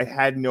toys. I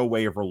had no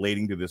way of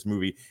relating to this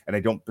movie, and I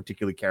don't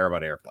particularly care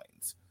about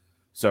airplanes.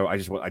 So I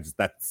just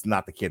that's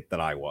not the kid that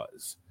I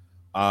was.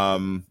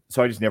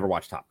 So I just never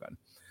watched Top Gun.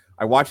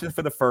 I watched it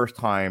for the first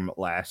time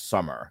last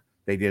summer.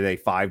 They did a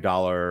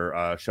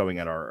 $5 showing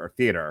at our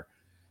theater,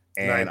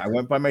 and nice. I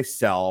went by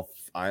myself.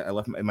 I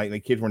left my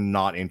kids were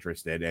not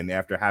interested, and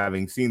after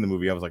having seen the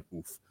movie, I was like,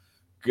 oof.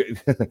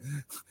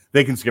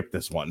 They can skip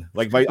this one.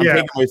 Like I'm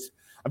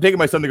taking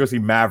my son to go see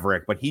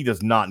Maverick, but he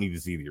does not need to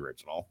see the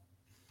original.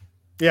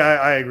 Yeah,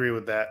 I agree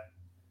with that.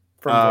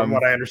 From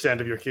what I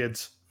understand of your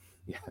kids.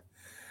 Yeah.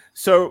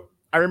 So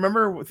I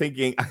remember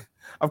thinking,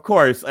 of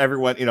course,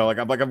 everyone,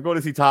 I'm going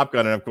to see Top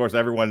Gun, and of course,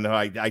 everyone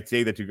I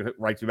say that to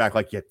write you back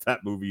like, yeah,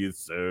 that movie is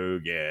so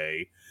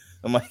gay.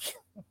 I'm like,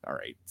 all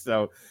right.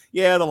 So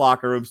yeah, the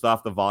locker room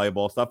stuff, the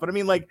volleyball stuff, but I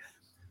mean, like,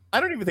 I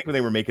don't even think when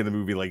they were making the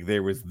movie, like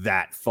there was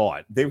that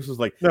thought. They was just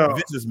like, no.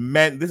 This is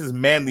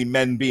manly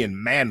men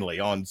being manly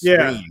on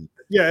screen.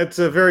 Yeah, it's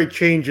a very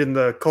change in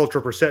the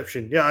cultural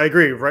perception. Yeah, I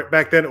agree. Right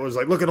back then, it was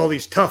like, look at all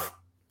these tough,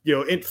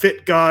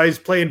 fit guys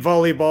playing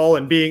volleyball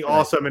and being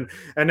awesome, and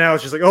now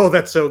it's just like, oh,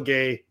 that's so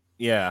gay.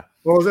 Yeah.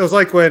 Well, it was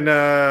like when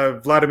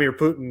Vladimir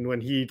Putin,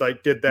 when he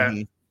like did that,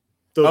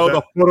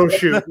 that photo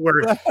shoot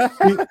where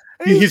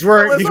he's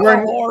wearing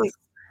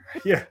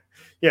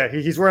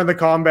he's wearing the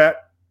combat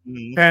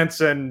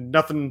pants and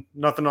nothing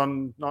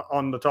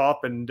on the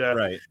top, and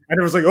right. And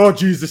it was like, oh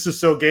geez, this is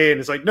so gay, and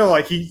it's like, no,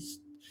 like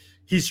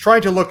he's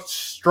trying to look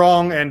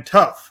strong and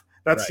tough.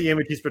 That's the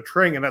image he's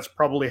portraying, and that's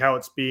probably how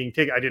it's being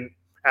taken. I didn't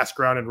ask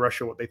around in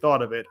Russia what they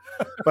thought of it,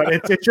 but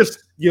it's just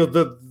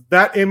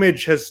that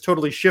image has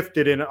totally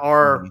shifted in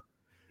our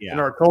in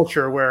our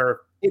culture,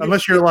 where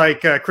unless you're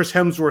like Chris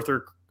Hemsworth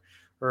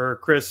or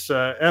Chris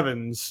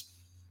Evans,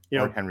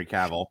 or Henry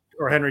Cavill,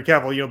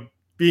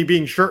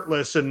 being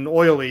shirtless and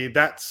oily,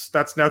 that's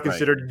now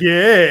considered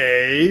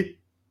gay.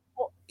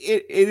 Well,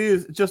 it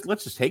is just,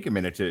 let's just take a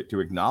minute to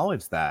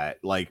acknowledge that,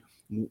 like,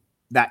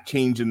 that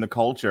change in the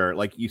culture.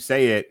 Like, you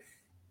say it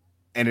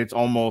and it's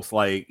almost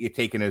like it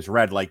taken as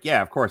read, like,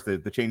 yeah, of course, the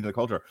change in the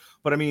culture.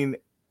 But I mean,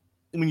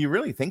 when you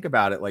really think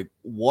about it, like,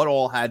 what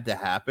all had to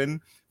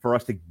happen for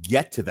us to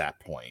get to that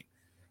point?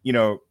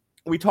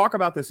 We talk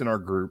about this in our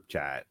group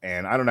chat,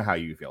 and I don't know how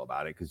you feel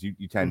about it, because you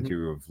tend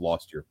to have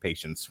lost your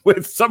patience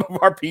with some of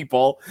our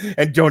people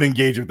and don't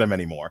engage with them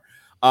anymore,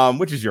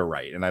 which is your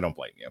right, and I don't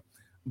blame you.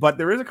 But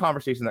there is a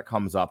conversation that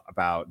comes up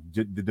about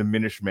the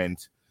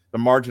diminishment, the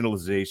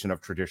marginalization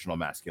of traditional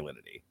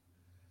masculinity.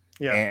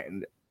 Yeah.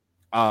 And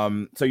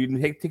so you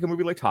can take a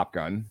movie like Top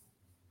Gun,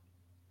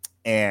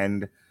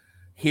 and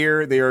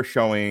here they are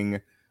showing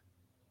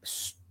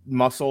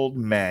muscled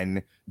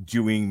men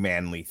doing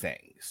manly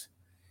things.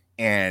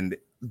 And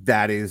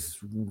that is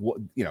what,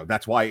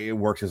 that's why it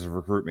works as a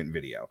recruitment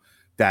video.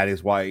 That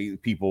is why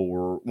people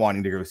were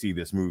wanting to go see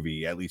this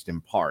movie, at least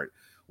in part,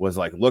 was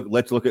like,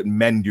 let's look at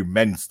men do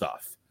men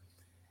stuff.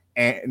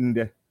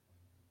 And,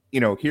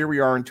 here we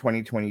are in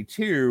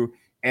 2022,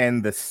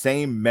 and the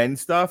same men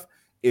stuff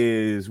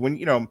is when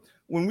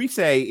we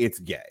say it's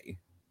gay,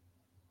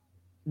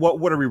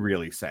 what are we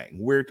really saying?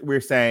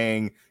 We're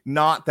saying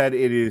not that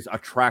it is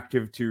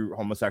attractive to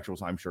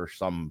homosexuals. I'm sure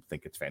some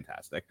think it's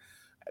fantastic,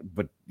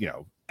 but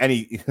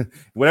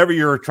whatever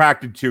you're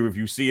attracted to, if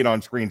you see it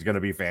on screen, is going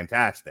to be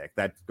fantastic.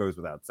 That goes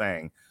without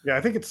saying. Yeah,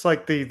 I think it's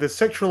like the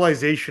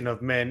sexualization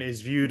of men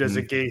is viewed as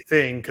a gay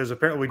thing because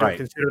apparently we don't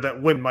consider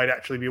that women might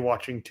actually be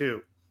watching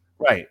too.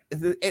 Right.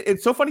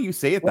 It's so funny you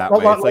say it that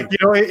way.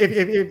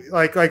 It's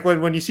like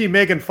when you see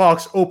Megan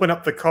Fox open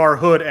up the car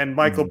hood and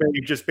Michael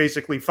Bay just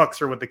basically fucks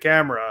her with the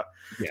camera,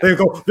 they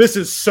go, "This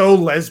is so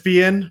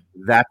lesbian."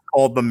 That's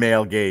called the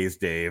male gaze,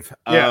 Dave.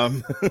 Yeah.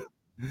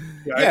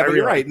 But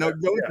you're right. No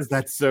one says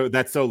that's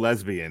so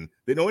lesbian.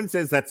 No one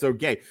says that's so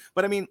gay.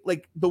 But I mean,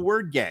 like the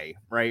word gay,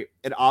 right?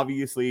 It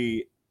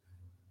obviously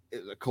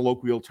is a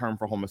colloquial term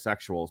for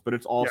homosexuals, but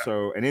it's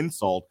also an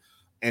insult,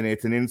 and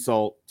it's an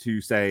insult to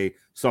say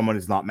someone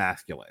is not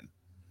masculine.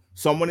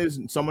 Someone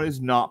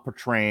is not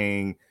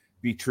portraying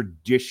the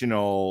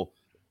traditional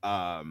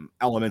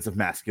elements of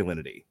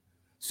masculinity.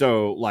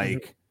 So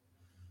like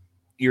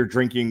you're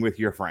drinking with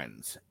your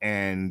friends,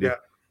 and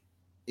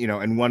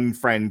and one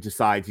friend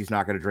decides he's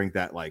not going to drink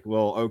that. Like,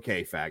 well,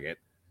 okay, faggot,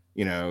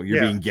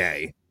 you're being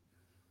gay,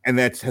 and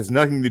that has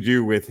nothing to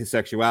do with his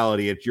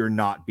sexuality. It's you're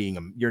not being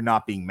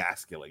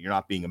masculine. You're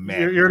not being a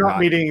man. You're not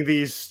meeting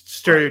these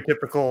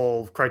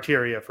stereotypical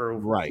criteria for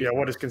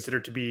what is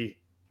considered to be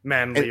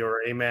manly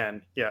or a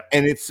man. Yeah,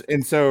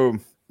 and so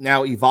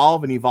now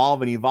evolve,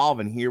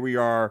 and here we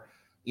are,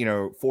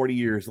 40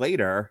 years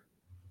later,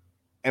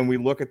 and we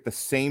look at the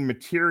same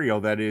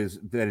material that is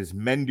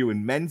men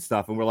doing men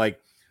stuff, and we're like,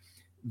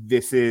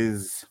 this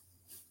is,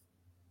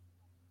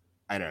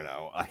 I don't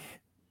know.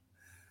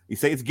 You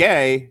say it's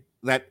gay,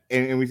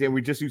 and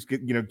we just use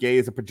gay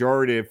as a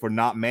pejorative for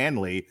not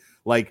manly.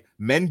 Like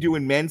men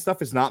doing men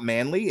stuff is not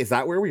manly. Is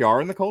that where we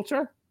are in the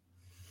culture?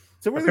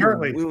 It's a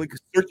really like a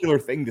circular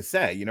thing to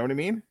say. You know what I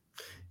mean?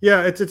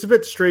 Yeah, it's a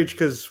bit strange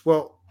because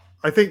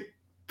I think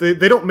they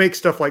don't make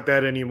stuff like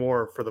that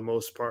anymore for the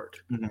most part.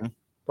 Mm-hmm.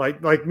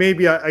 Like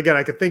maybe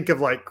I could think of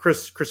like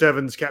Chris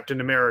Evans,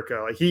 Captain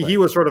America. Like he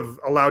was sort of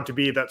allowed to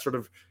be that sort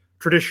of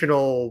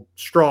traditional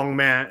strong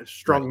man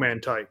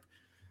type.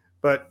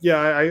 But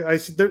yeah, I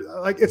see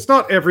like it's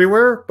not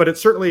everywhere, but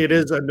it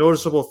is a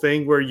noticeable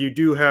thing where you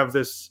do have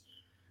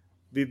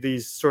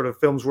these sort of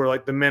films where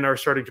like the men are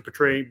starting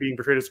to being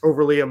portrayed as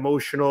overly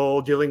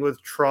emotional, dealing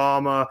with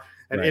trauma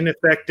and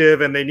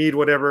ineffective, and they need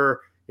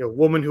whatever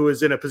woman who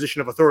is in a position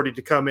of authority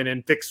to come in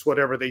and fix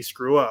whatever they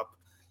screw up.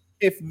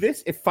 If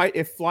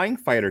flying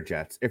fighter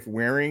jets, if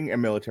wearing a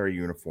military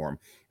uniform,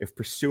 if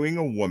pursuing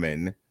a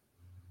woman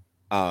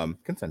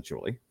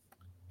consensually,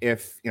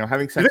 if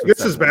having sex, I think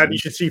this is bad. You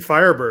should see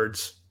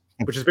Firebirds,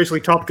 which is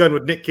basically Top Gun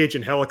with Nick Cage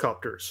and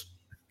helicopters.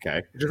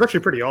 Okay, which is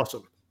actually pretty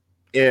awesome.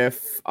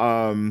 If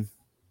playing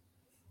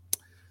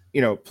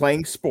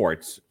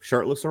sports,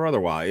 shirtless or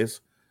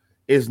otherwise,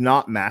 is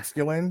not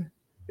masculine,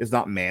 is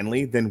not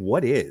manly, then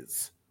what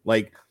is?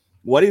 Like,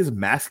 what is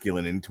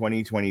masculine in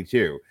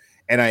 2022?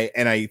 And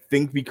I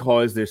think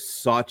because there's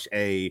such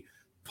a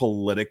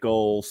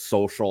political,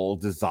 social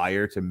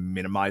desire to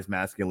minimize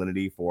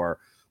masculinity for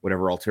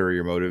whatever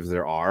ulterior motives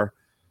there are,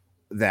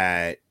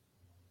 that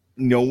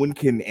no one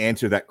can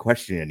answer that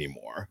question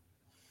anymore.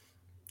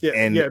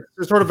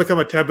 It's sort of become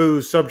a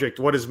taboo subject.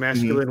 What is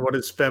masculine? What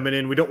is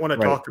feminine? We don't want to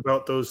talk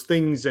about those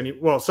things there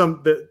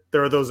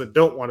are those that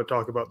don't want to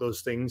talk about those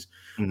things,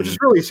 which is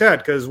really sad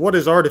because what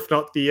is art if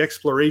not the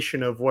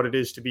exploration of what it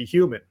is to be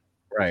human?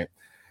 Right.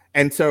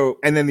 And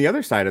then the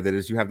other side of it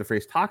is you have the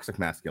phrase toxic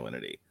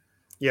masculinity.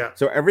 Yeah.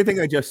 So everything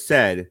I just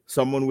said,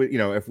 someone would,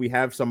 if we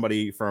have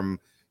somebody from,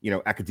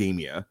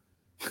 academia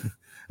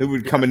who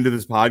would come into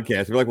this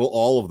podcast, we're like, well,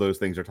 all of those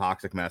things are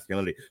toxic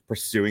masculinity.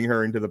 Pursuing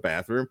her into the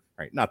bathroom,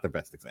 right? Not the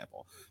best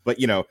example, but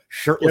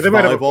shirtless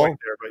volleyball.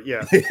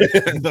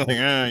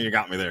 Like, you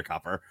got me there,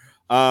 copper.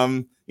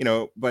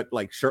 But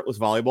like shirtless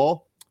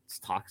volleyball, it's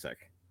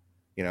toxic.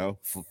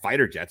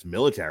 Fighter jets,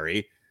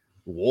 military,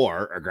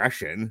 war,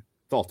 aggression.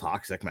 It's all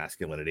toxic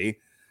masculinity.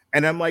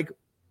 And I'm like,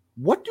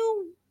 what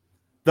do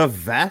the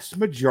vast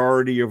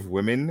majority of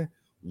women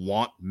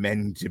want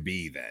men to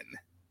be then?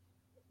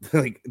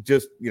 Like,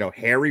 just,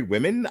 hairy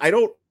women? I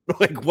don't,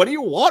 like, what do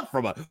you want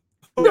from us?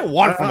 What do you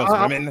want from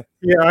us, women?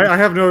 Yeah, I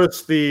have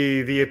noticed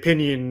the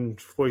opinion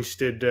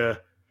foisted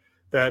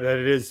that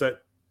it is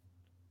that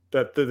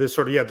this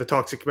sort of, the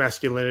toxic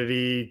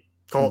masculinity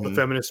call it the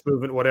feminist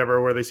movement,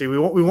 whatever, where they say we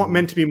want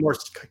men to be more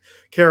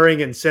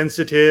caring and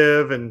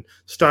sensitive and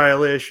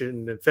stylish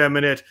and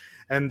effeminate,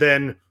 and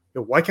then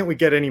why can't we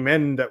get any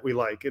men that we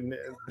like? And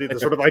the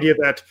sort of idea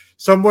that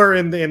somewhere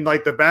in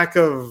like the back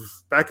of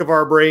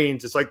our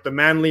brains, it's like the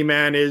manly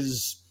man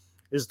is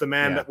the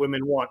man that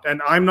women want.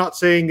 And I'm not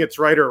saying it's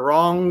right or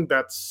wrong.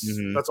 That's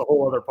a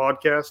whole other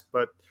podcast,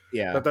 but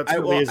that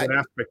certainly is an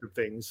aspect of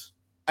things.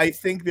 I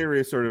think there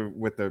is sort of,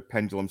 with the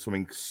pendulum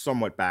swinging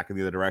somewhat back in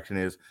the other direction,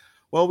 is,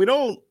 well, we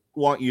don't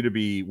want you to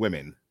be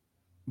women,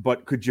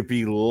 but could you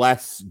be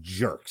less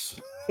jerks?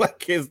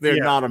 Like, is there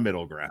not a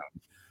middle ground?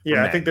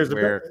 Yeah, I think there's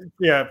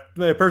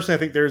personally, I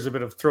think there's a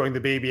bit of throwing the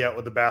baby out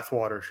with the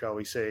bathwater, shall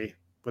we say,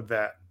 with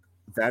that.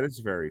 That is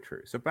very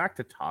true. So back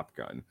to Top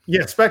Gun.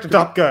 Yes, back to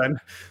Top Gun.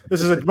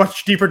 This is a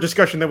much deeper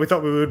discussion than we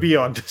thought we would be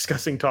on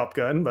discussing Top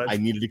Gun. But I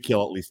needed to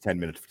kill at least 10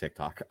 minutes for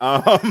TikTok.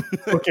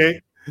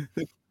 Okay.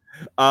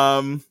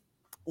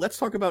 Let's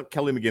talk about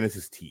Kelly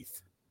McGinnis's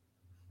teeth.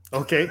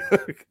 Okay.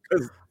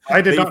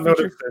 I did not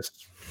notice this.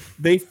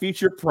 They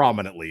feature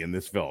prominently in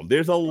this film.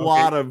 There's a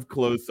lot of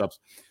close-ups.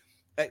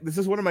 This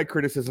is one of my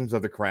criticisms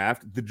of The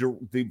Craft.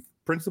 The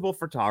principal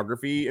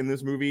photography in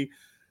this movie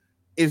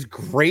is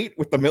great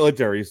with the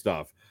military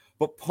stuff,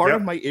 but part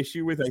of my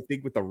issue with, I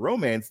think, with the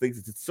romance things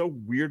is it's so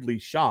weirdly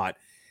shot.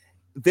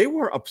 They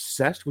were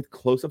obsessed with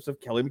close-ups of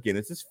Kelly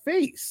McGinnis's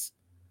face.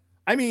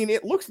 I mean,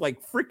 it looks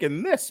like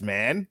freaking this,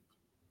 man.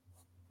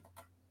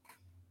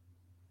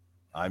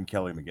 I'm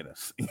Kelly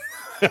McGinnis.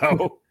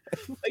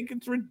 Like,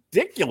 it's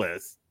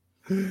ridiculous.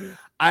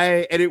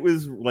 And it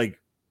was like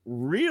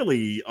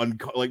really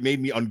made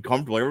me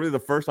uncomfortable. I remember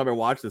the first time I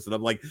watched this, and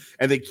I'm like,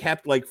 and they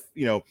kept like,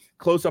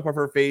 close up of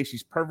her face.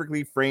 She's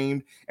perfectly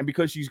framed, and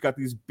because she's got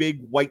these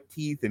big white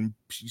teeth and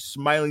she's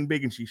smiling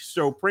big and she's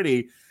so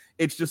pretty,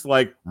 it's just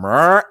like,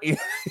 and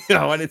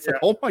it's like,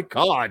 oh my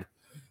god,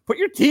 put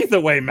your teeth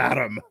away,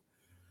 madam.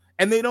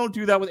 And they don't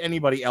do that with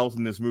anybody else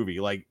in this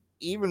movie. Like,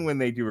 even when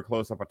they do a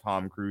close up of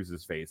Tom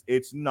Cruise's face,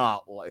 it's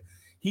not like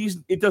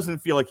it doesn't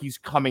feel like he's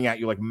coming at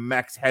you like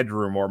Max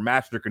Headroom or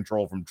Master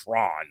Control from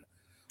Tron.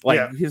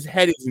 Like, his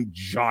head isn't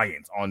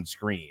giant on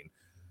screen.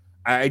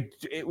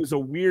 It was a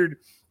weird,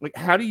 like,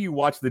 how do you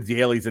watch the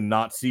dailies and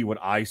not see what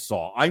I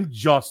saw? I'm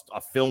just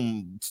a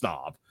film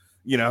snob.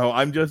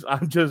 I'm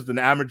just an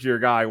amateur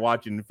guy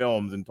watching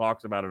films and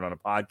talks about it on a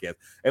podcast.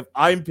 If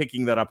I'm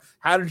picking that up,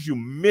 how did you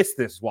miss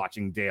this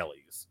watching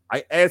dailies?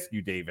 I ask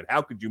you, David,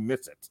 how could you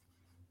miss it?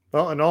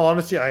 Well, in all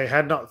honesty, I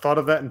had not thought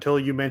of that until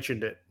you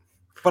mentioned it.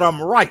 But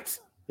I'm right.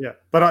 Yeah,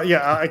 but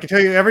I can tell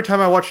you, every time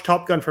I watch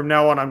Top Gun from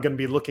now on, I'm going to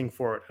be looking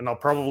for it, and I'll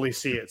probably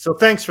see it. So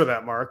thanks for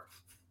that, Mark.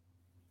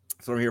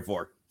 That's what I'm here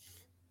for.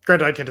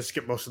 Granted, I tend to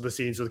skip most of the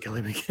scenes with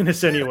Kelly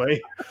McGinnis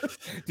anyway.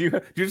 do you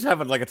just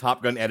have like a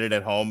Top Gun edit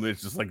at home?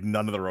 It's just like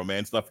none of the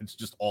romance stuff. It's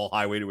just all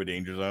Highway to a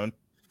Danger Zone.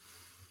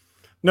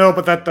 No,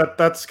 but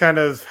that's kind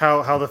of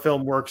how the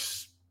film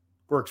works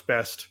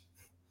best.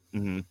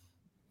 Mm-hmm.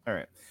 All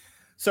right.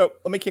 So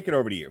let me kick it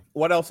over to you.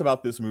 What else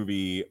about this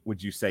movie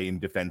would you say in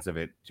defense of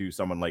it to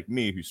someone like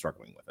me who's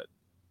struggling with it?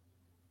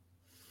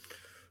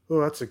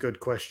 Oh, that's a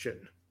good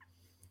question.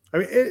 I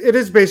mean, it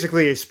is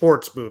basically a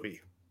sports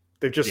movie.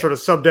 They've just sort of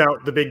subbed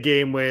out the big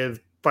game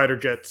with fighter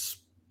jets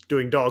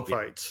doing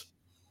dogfights,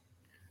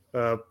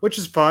 which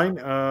is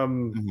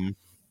fine.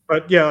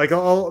 But yeah, like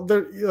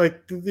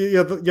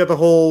the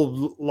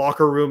whole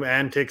locker room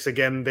antics.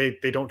 Again,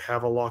 they don't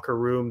have a locker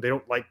room. They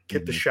don't like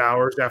get the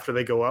showers after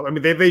they go up. I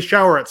mean, they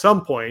shower at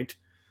some point,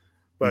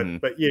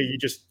 but yeah, you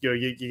just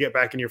you get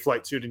back in your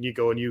flight suit and you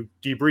go and you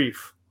debrief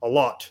a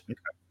lot.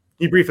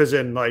 Okay. Debrief as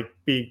in like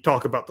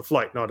talk about the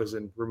flight, not as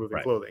in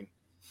removing clothing.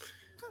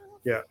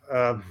 Yeah,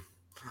 I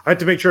had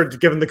to make sure,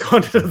 given the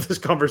content of this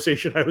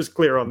conversation, I was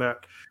clear on that.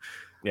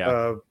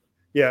 Yeah.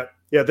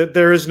 Yeah,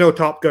 there is no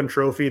Top Gun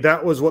trophy.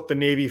 That was what the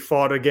Navy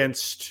fought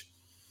against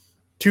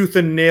tooth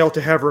and nail to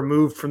have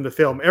removed from the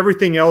film.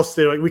 Everything else,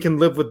 they're like, we can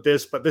live with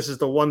this, but this is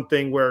the one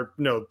thing where,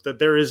 no, that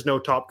there is no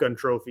Top Gun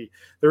trophy.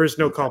 There is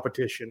no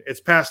competition. It's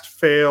pass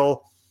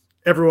fail.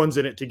 Everyone's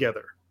in it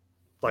together.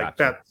 Like,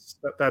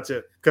 that's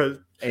it. Because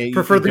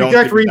for the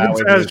exact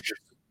reasons as...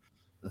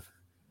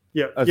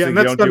 Yeah, so you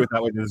don't do it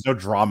that way. There's no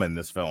drama in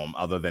this film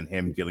other than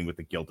him dealing with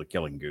the guilt of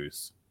killing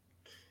Goose.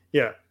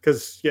 Yeah,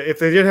 because if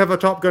they did have a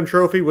Top Gun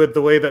trophy with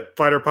the way that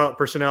fighter pilot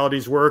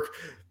personalities work,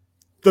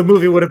 the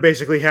movie would have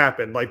basically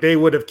happened. Like, they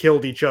would have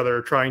killed each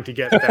other trying to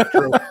get that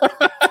trophy,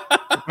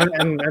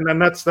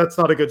 and that's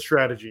not a good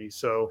strategy.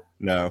 So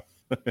no.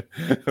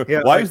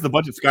 Why is the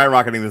budget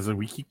skyrocketing? This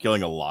we keep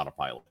killing a lot of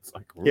pilots.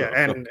 Like,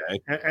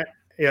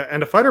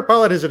 and a fighter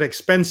pilot is an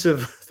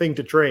expensive thing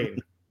to train.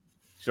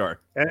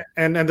 Sure.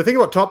 And the thing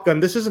about Top Gun,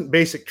 this isn't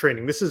basic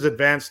training. This is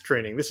advanced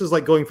training. This is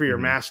like going for your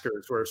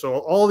master's, so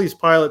all these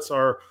pilots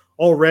are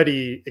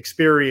already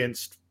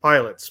experienced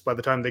pilots by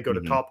the time they go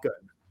to Top Gun.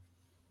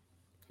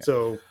 Yeah.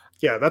 So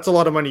yeah, that's a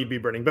lot of money you'd be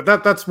burning.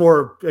 But that's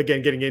more,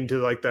 again, getting into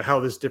like how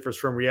this differs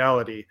from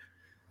reality.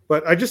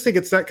 But I just think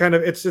it's that kind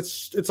of it's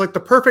like the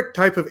perfect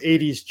type of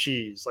 80s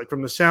cheese, like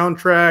from the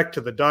soundtrack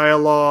to the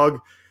dialogue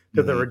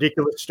to the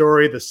ridiculous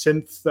story, the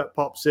synth that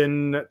pops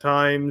in at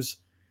times.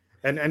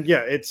 And yeah,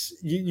 it's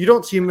you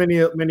don't see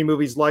many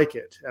movies like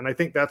it. And I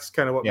think that's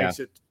kind of what makes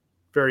it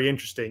very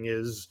interesting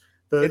is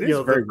it is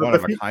very one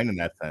of a kind in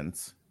that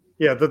sense.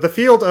 Yeah, the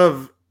field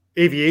of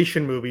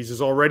aviation movies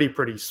is already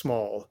pretty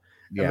small.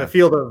 And the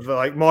field of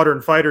like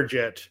modern fighter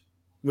jet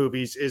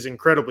movies is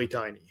incredibly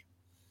tiny.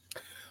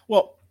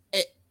 Well,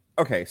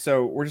 okay,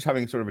 so we're just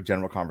having sort of a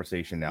general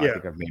conversation now. I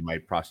think I've made my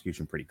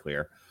prosecution pretty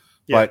clear.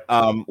 But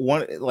I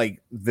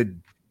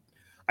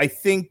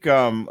think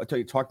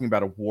talking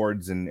about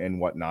awards and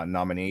whatnot,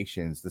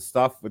 nominations, the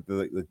stuff with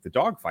the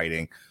dog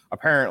fighting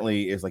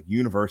apparently is like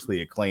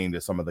universally acclaimed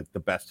as some of the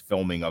best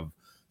filming of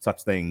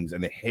such things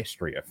in the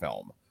history of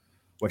film,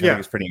 which I think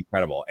is pretty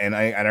incredible. And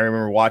I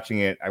remember watching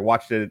it. I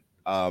watched it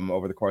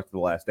over the course of the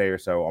last day or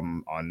so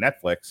on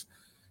Netflix,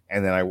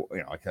 and then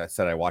like I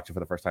said, I watched it for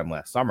the first time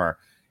last summer,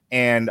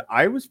 and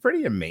I was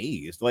pretty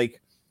amazed.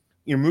 Like,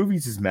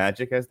 movies is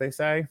magic, as they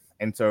say,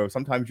 and so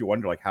sometimes you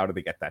wonder, like, how did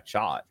they get that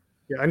shot?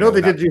 Yeah, I know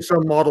they did do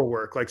some model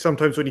work. Like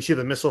sometimes when you see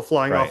the missile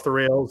flying off the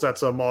rails,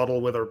 that's a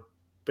model with a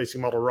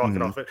basic model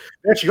rocket off it.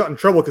 They actually got in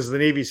trouble because the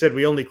Navy said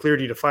we only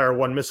cleared you to fire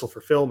one missile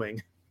for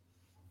filming.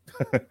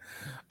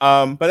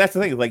 But that's the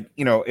thing, like,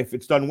 if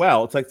it's done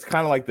well, it's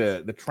kind of like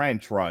the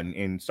trench run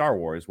in Star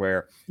Wars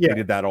where they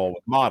did that all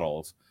with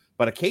models.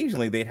 But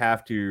occasionally they'd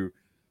have to,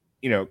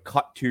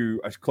 cut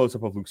to a close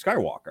up of Luke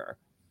Skywalker,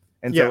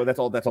 and so that's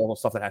all the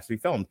stuff that has to be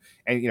filmed.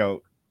 And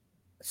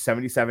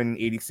 77,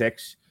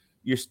 86.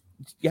 You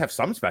have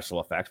some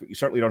special effects, but you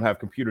certainly don't have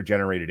computer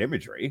generated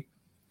imagery.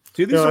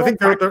 So these are all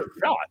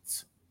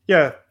shots.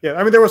 Yeah.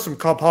 I mean, there was some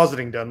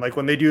compositing done, like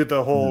when they do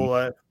the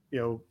whole,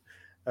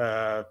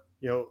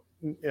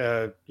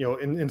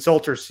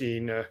 insulter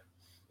scene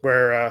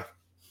where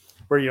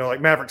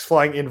like Maverick's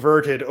flying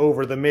inverted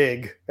over the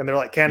MiG, and they're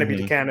like canopy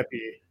to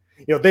canopy.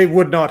 They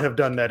would not have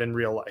done that in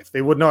real life.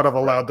 They would not have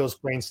allowed those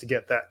planes to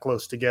get that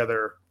close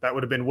together. That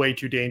would have been way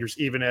too dangerous,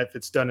 even if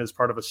it's done as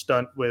part of a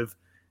stunt with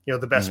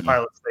the best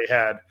pilots they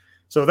had.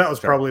 So that was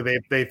probably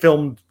they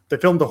filmed the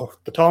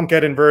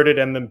Tomcat inverted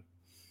and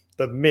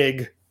the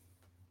MiG,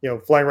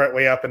 flying right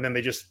way up, and then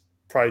they just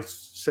probably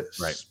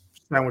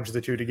sandwiched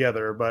the two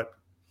together. But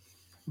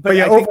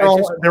yeah,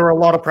 overall there were a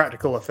lot of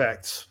practical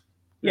effects.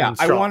 Yeah,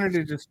 I wanted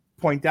to just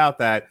point out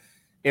that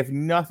if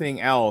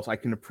nothing else, I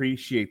can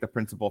appreciate the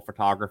principal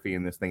photography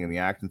in this thing and the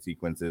action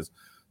sequences.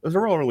 Those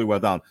are all really well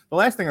done. The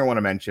last thing I want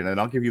to mention, and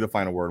I'll give you the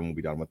final word and we'll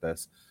be done with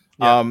this.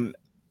 Yeah.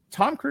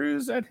 Tom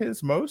Cruise at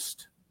his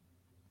most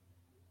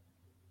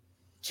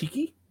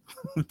cheeky.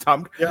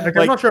 I'm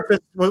not sure if this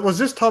was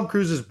this Tom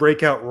Cruise's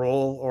breakout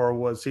role, or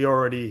was he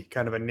already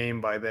kind of a name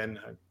by then?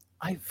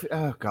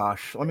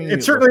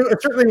 It's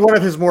certainly one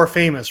of his more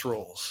famous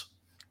roles.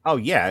 Oh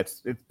yeah,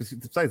 it's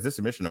besides this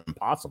Mission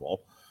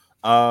Impossible.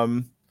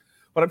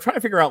 But I'm trying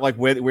to figure out like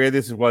where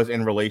this was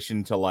in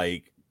relation to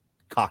like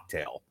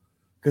Cocktail,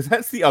 because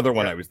that's the other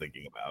one I was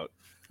thinking about.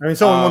 I mean,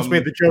 someone once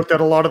made the joke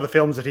that a lot of the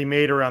films that he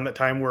made around that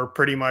time were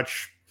pretty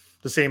much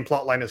the same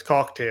plot line as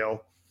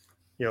Cocktail.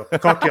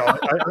 Cocktail,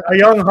 a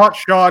young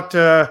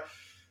hotshot,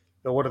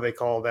 what do they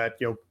call that?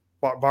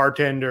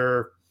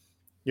 Bartender,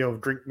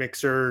 drink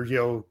mixer,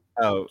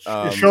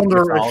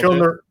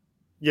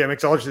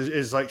 mixologist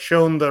is like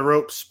shown the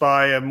ropes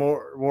by a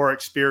more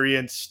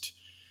experienced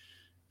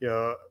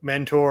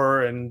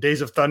mentor. And Days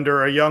of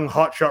Thunder, a young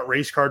hotshot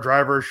race car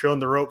driver shown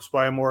the ropes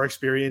by a more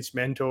experienced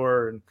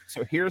mentor. And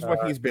so here's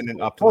what he's been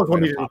up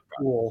to.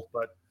 Cool,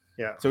 but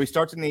yeah. So he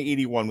starts in the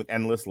 81 with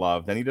Endless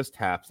Love, then he does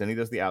Taps, then he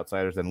does The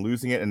Outsiders, then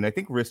Losing It, and I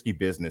think Risky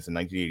Business in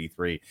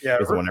 1983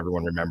 is the one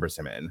everyone remembers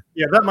him in.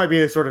 Yeah, that might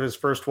be sort of his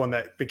first one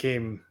that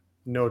became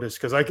noticed,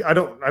 because I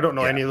don't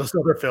know any of those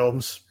other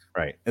films.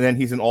 Right. And then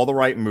he's in All the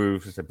Right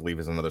Moves, which I believe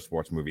is another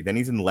sports movie. Then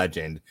he's in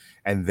Legend,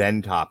 and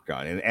then Top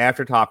Gun. And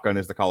after Top Gun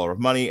is The Color of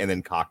Money, and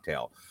then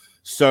Cocktail.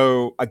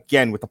 So,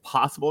 again, with the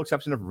possible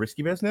exception of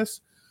Risky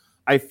Business,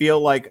 I feel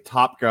like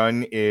Top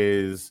Gun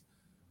is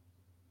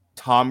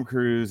Tom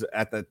Cruise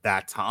at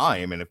that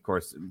time. And, of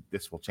course,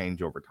 this will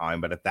change over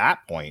time. But at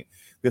that point,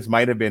 this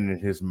might have been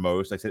his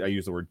most, I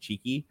use the word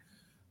cheeky,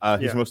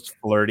 his most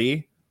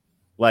flirty.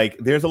 Like,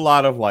 there's a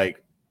lot of,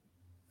 like,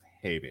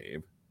 hey,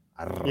 babe.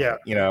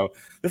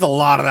 There's a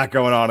lot of that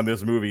going on in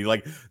this movie.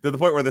 Like, to the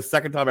point where the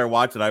second time I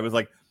watched it, I was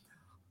like,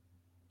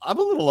 I'm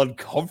a little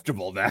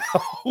uncomfortable now.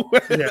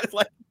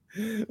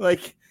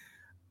 like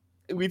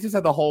we just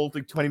had the whole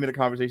 20-minute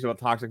conversation about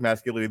toxic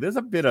masculinity. There's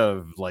a bit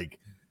of like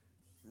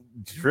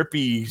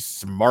drippy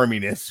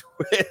smarminess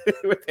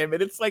with him,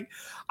 and it's like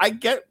I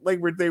get like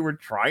where they were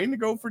trying to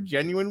go for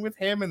genuine with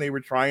him, and they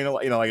were trying to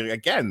like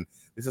again,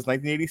 this is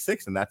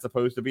 1986, and that's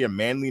supposed to be a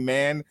manly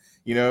man,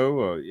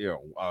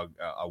 a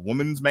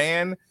woman's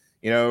man.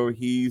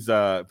 He's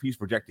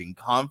projecting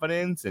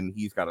confidence, and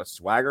he's got a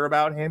swagger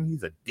about him.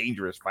 He's a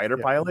dangerous fighter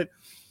pilot.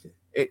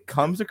 It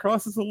comes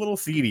across as a little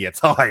seedy at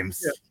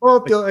times. Yeah. Well,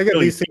 again,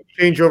 these things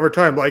change over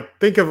time. Like,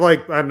 think of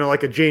like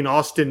a Jane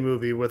Austen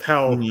movie with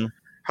how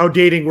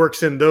dating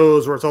works in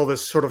those, where it's all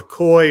this sort of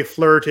coy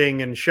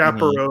flirting and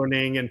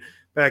chaperoning and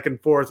back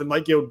and forth, and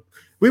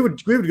we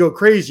would go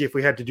crazy if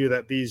we had to do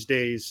that these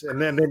days.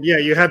 And then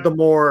you had the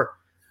more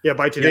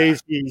by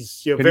today's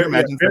these. Can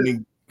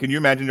you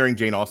imagine during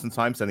Jane Austen's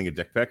time sending a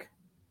dick pic?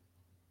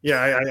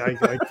 Yeah,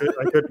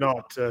 I could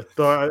not.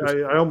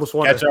 Though I almost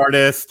want sketch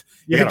artist.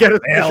 Yeah, get a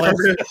sketch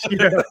artist.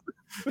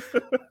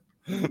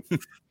 Yeah.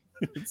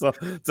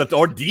 It's an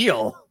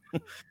ordeal.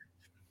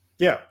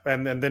 Yeah,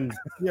 and then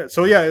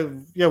so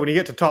when you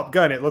get to Top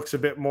Gun, it looks a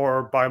bit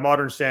more, by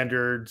modern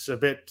standards, a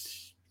bit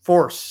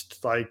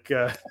forced, like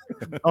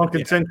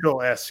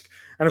non-consensual-esque.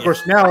 And of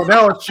course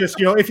now it's just,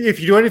 if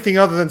you do anything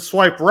other than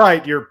swipe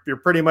right, you're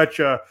pretty much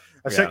a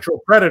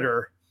sexual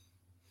predator.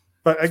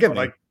 But again,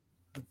 like,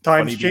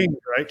 times change,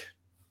 right?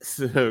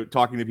 So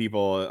talking to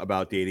people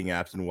about dating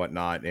apps and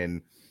whatnot,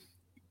 and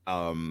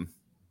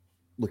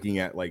looking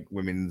at like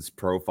women's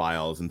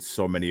profiles, and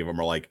so many of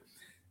them are like,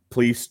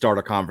 please start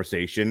a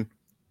conversation.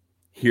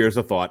 Here's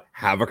a thought.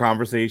 Have a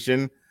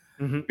conversation.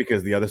 Mm-hmm.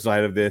 Because the other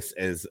side of this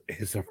is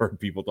I've heard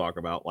people talk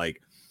about,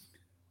 like,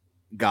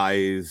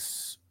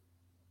 guys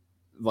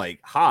like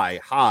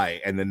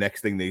hi, and the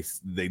next thing they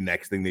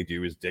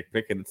do is dick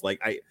pic, and it's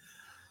like,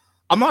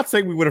 I'm not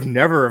saying we would have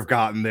never have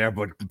gotten there,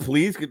 but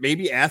please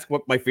maybe ask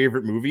what my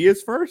favorite movie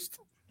is first.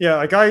 Yeah,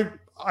 like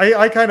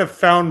I kind of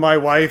found my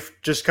wife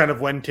just kind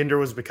of when Tinder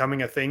was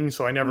becoming a thing,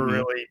 so I never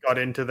really got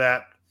into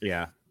that.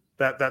 Yeah.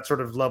 That sort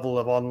of level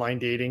of online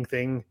dating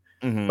thing.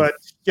 Mm-hmm. But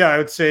yeah, I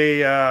would say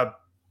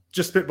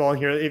just spitballing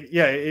here.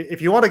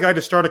 If you want a guy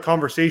to start a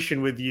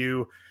conversation with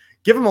you,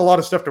 give him a lot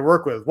of stuff to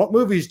work with. What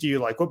movies do you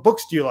like? What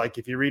books do you like?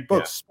 If you read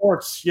books,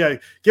 sports,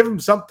 give him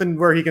something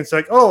where he can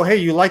say, oh, hey,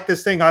 you like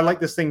this thing, I like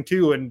this thing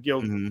too. And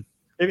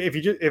if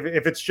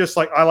it's just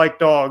like, I like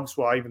dogs,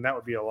 well, even that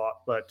would be a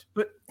lot. But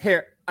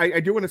here, I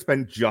do want to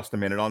spend just a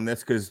minute on this,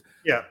 because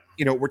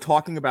we're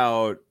talking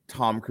about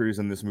Tom Cruise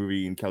in this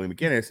movie and Kelly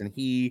McGinnis, and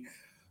he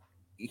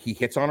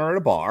hits on her at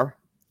a bar.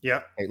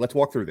 Yeah. Hey, let's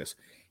walk through this.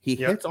 He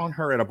hits on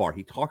her at a bar.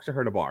 He talks to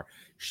her at a bar.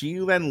 She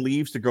then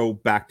leaves to go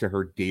back to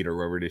her date or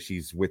whoever it is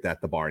she's with at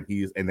the bar.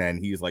 And then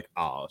he's like,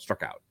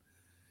 struck out.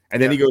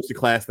 And then he goes to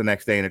class the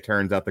next day, and it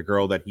turns out the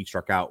girl that he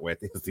struck out with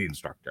is the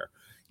instructor.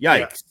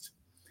 Yikes.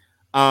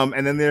 Yeah.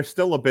 And then there's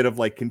still a bit of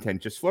like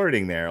contentious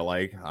flirting there.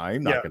 Like,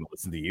 I'm not going to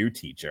listen to you,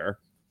 teacher.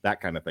 That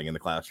kind of thing in the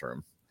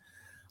classroom.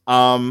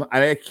 And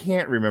I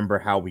can't remember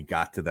how we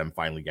got to them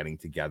finally getting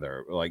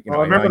together. Like, I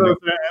remember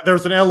there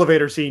was an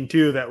elevator scene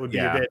too. That would be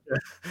a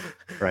bit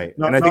right.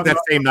 And I think that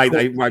same night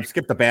I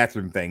skipped the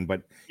bathroom thing,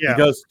 but he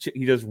does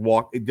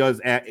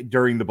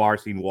during the bar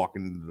scene walk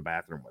into the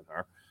bathroom with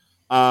her.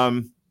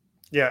 And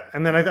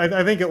then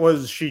I think it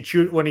was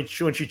when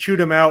she chewed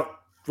him out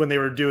when they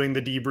were doing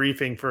the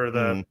debriefing for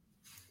the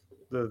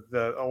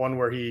one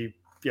where he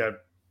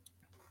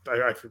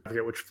I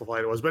forget which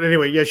flight it was, but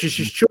anyway,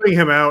 she's chewing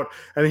him out,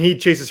 and then he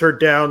chases her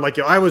down like,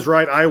 I was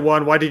right, I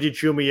won. Why did you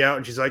chew me out?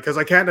 And she's like, because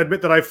I can't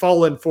admit that I've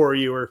fallen for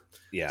you, or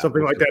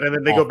something like that. And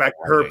then they go back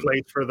to her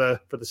place for the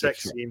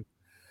sex scene.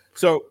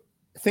 So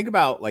think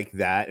about like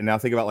that, and now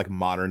think about like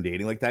modern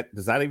dating like that.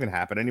 Does that even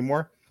happen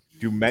anymore?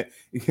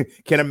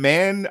 Can a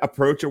man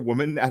approach a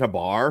woman at a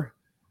bar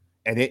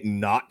and it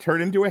not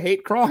turn into a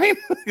hate crime?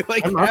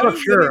 Like, I'm not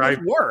sure.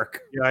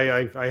 Work.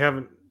 Yeah, I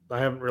haven't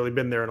really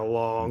been there in a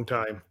long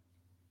time.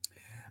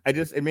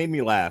 It made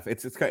me laugh.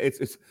 It's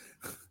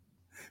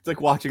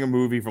like watching a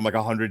movie from like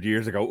 100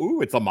 years ago.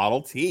 Ooh, it's a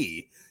Model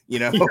T.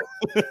 I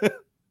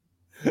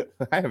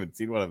haven't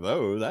seen one of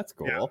those. That's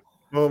cool. Yeah.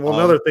 Well,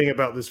 another thing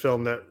about this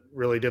film that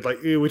really did,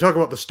 like, we talk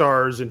about the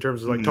stars in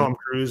terms of like Tom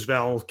Cruise,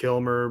 Val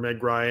Kilmer,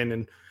 Meg Ryan,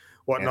 and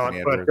whatnot.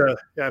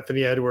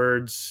 Anthony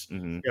Edwards.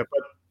 Mm-hmm. Yeah,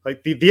 but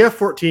like the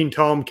F-14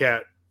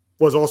 Tomcat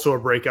was also a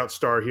breakout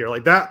star here.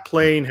 Like, that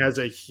plane has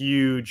a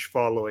huge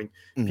following.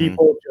 Mm-hmm.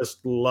 People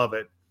just love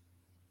it.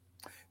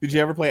 Did you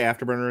ever play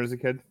Afterburner as a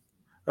kid?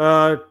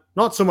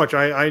 Not so much.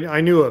 I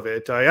knew of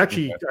it. I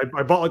actually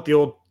I bought like the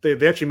old. They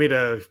actually made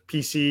a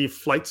PC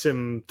flight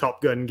sim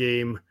Top Gun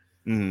game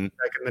back in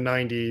the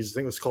 90s. I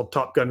think it was called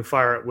Top Gun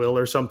Fire at Will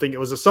or something. It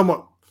was a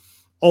somewhat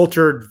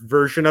altered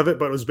version of it,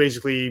 but it was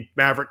basically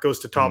Maverick goes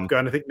to Top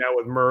Gun. I think now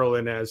with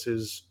Merlin as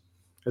his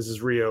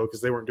Rio,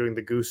 because they weren't doing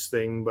the Goose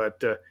thing.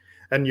 But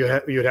and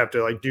you'd have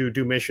to like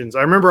do missions.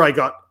 I remember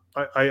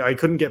I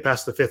couldn't get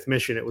past the 5th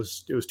mission. It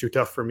was too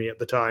tough for me at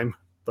the time.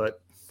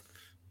 But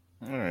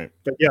all right.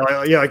 But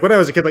like when I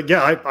was a kid, like,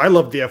 I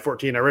loved the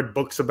F-14. I read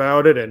books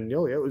about it, and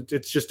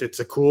it's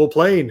a cool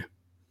plane.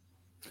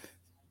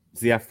 Has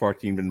the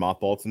F-14 been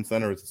mothballed since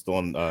then, or is it still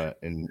in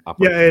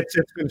operation? Yeah, it's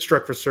been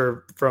struck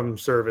from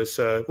service.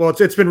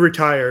 It's been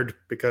retired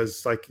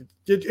because like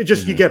it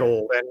just you get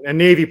old, and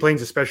Navy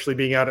planes, especially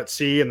being out at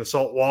sea in the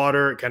salt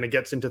water, it kind of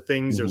gets into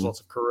things. There's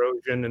lots of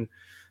corrosion and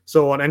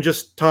so on, and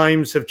just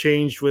times have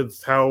changed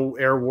with how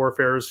air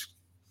warfare is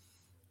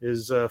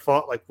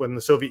fought. Like when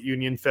the Soviet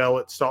Union fell,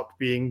 it stopped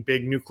being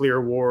big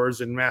nuclear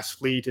wars and mass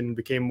fleet and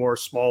became more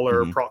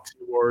smaller proxy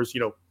wars,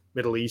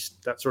 Middle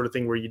East, that sort of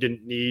thing, where you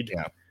didn't need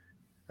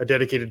a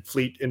dedicated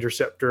fleet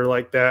interceptor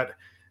like that.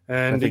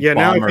 And again,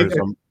 now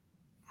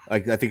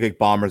Like I think like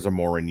bombers are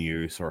more in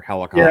use or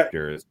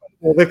helicopters.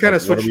 Well, they kind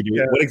Like, of switched.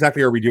 what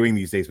exactly are we doing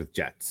these days with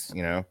jets?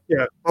 You know?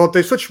 Yeah. Well,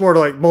 they switched more to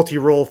like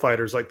multi-role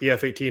fighters, like the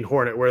F-18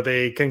 Hornet, where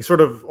they can sort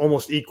of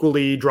almost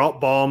equally drop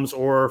bombs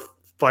or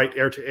fight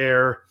air to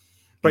air.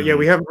 But yeah,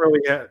 we haven't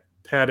really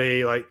had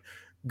a like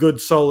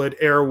good solid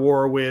air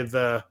war with.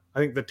 I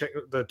think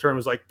the term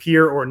is like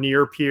peer or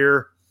near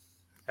peer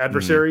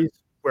adversaries,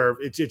 where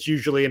it's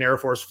usually an Air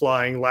Force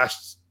flying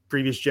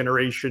previous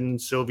generation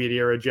Soviet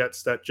era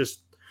jets that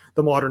just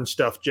the modern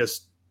stuff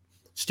just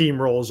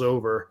steamrolls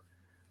over.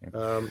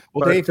 Well,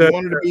 Dave,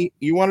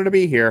 you wanted to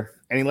be here.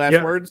 Any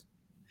last words?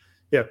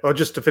 Yeah. Well,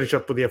 just to finish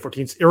up with the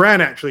F-14s,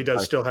 Iran actually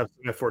does still have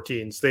some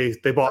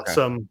F-14s. They bought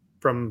some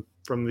from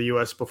the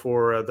U.S.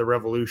 before the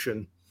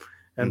revolution,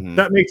 and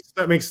that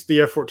makes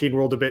the F-14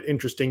 world a bit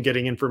interesting.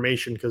 Getting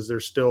information because they're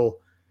still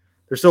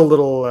a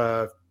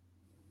little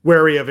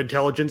wary of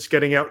intelligence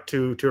getting out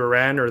to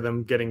Iran or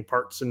them getting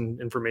parts and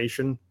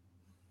information,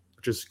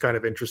 which is kind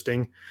of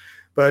interesting.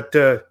 But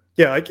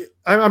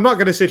I'm not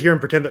going to sit here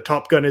and pretend that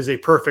Top Gun is a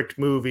perfect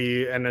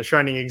movie and a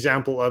shining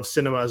example of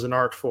cinema as an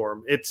art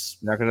form. It's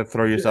not going to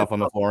throw yourself on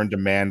the floor and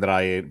demand that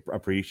I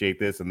appreciate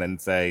this and then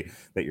say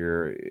that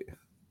you're.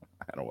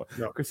 I don't want.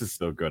 No. Chris is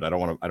so good. I don't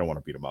want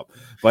to beat him up.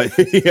 But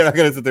you're not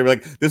going to sit there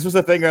and be like, this was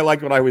the thing I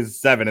liked when I was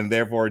 7, and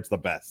therefore it's the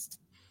best.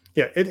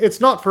 Yeah, it's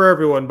not for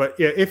everyone, but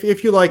yeah,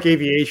 if you like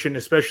aviation,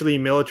 especially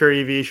military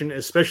aviation,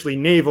 especially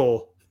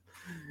naval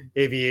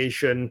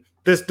aviation,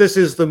 this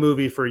is the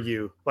movie for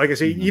you. Like I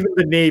say, even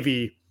the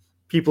Navy,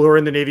 people who are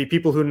in the Navy,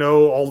 people who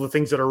know all the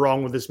things that are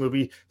wrong with this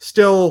movie,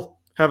 still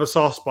have a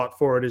soft spot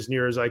for it, as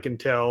near as I can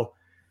tell.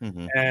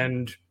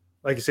 And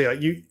like I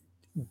say,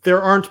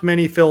 there aren't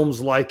many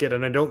films like it,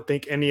 and I don't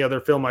think any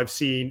other film I've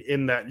seen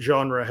in that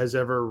genre has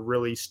ever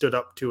really stood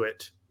up to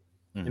it.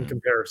 In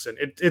comparison,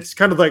 it's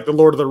kind of like the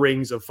Lord of the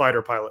Rings of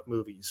fighter pilot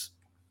movies.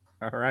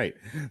 All right,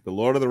 the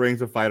Lord of the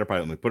Rings of fighter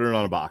pilot. We put it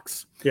on a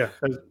box. Yeah.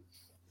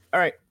 All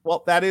right.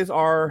 Well, that is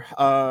our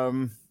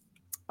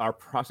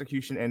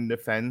prosecution and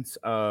defense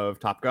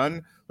of Top Gun.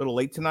 A little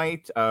late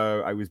tonight.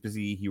 I was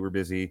busy. You were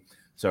busy.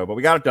 But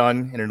we got it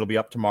done, and it'll be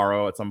up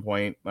tomorrow at some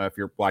point. If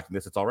you're watching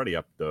this, it's already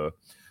up.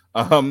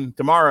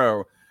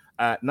 Tomorrow.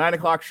 At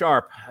 9:00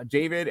 sharp,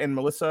 David Wright and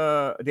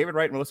Melissa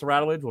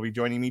Rattledge will be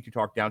joining me to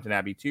talk Downton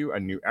Abbey 2, A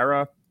New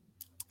Era.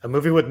 A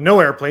movie with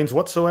no airplanes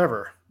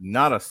whatsoever.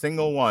 Not a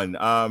single one.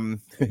 On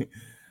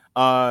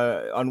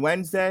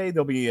Wednesday,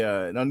 there'll be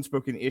an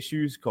unspoken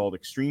issues called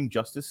Extreme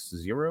Justice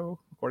 0,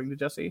 according to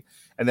Jesse.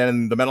 And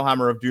then the Metal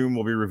Hammer of Doom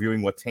will be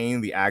reviewing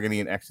Watain, The Agony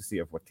and Ecstasy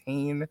of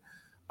Watain.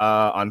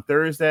 On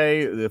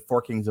Thursday, the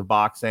Four Kings of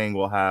Boxing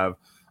will have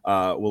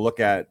we'll look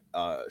at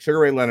Sugar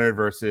Ray Leonard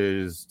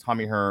versus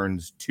Tommy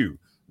Hearns 2,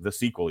 the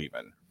sequel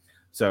even.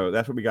 So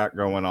that's what we got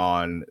going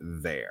on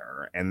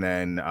there. And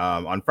then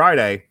on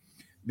Friday,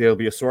 there'll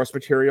be a source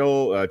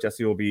material.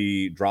 Jesse will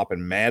be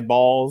dropping Mad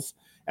Balls.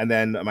 And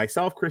then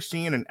myself,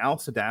 Christine, and Al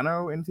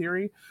Sedano, in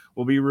theory,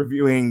 will be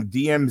reviewing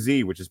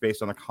DMZ, which is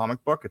based on a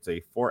comic book. It's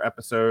a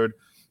 4-episode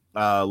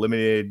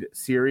limited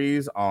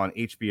series on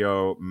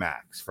HBO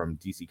Max from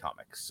DC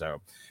Comics.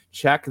 So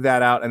check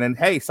that out. And then,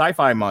 hey,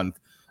 Sci-Fi Month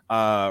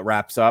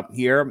wraps up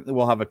here.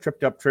 We'll have a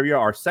Tripped Up Trivia.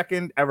 Our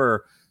second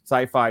ever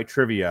sci-fi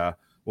trivia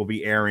will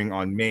be airing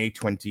on May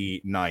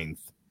 29th.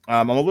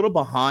 I'm a little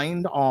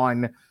behind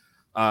on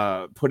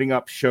putting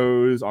up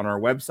shows on our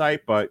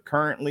website, but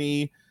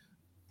currently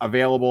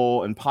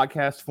available in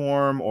podcast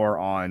form or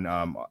on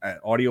an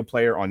audio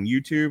player on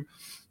YouTube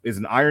is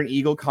an Iron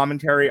Eagle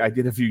commentary I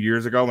did a few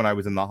years ago when I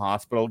was in the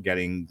hospital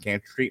getting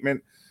cancer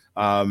treatment.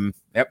 I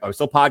was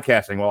still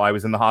podcasting while I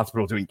was in the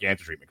hospital doing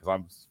cancer treatment because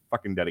I'm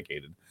fucking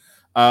dedicated.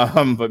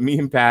 But me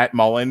and Pat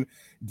Mullen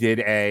did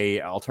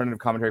a alternative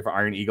commentary for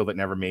Iron Eagle that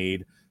never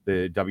made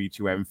the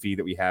W2M feed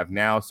that we have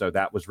now. So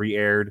that was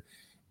re-aired.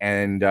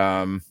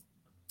 And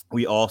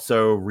we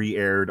also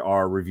re-aired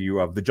our review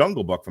of The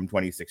Jungle Book from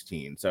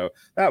 2016. So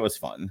that was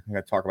fun. I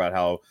got to talk about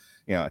how,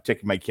 I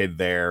took my kid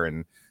there,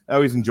 and I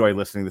always enjoy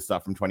listening to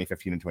stuff from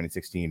 2015 and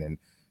 2016 and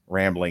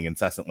rambling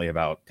incessantly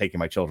about taking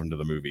my children to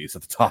the movies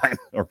at the time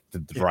or to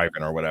the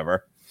drive-in or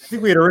whatever. I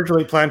think we had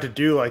originally planned to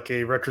do like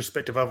a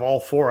retrospective of all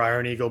 4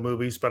 Iron Eagle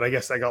movies, but I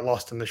guess that got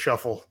lost in the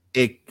shuffle.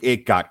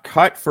 It got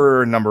cut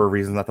for a number of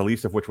reasons, not the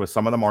least of which was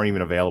some of them aren't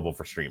even available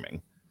for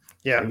streaming.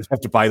 Yeah. I just have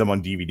to buy them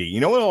on DVD.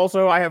 You know what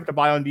also I have to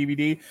buy on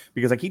DVD?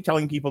 Because I keep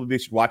telling people that they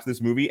should watch this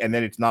movie and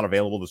then it's not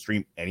available to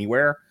stream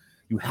anywhere.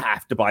 You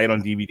have to buy it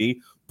on DVD.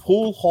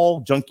 Pool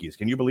Hall Junkies.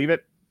 Can you believe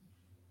it?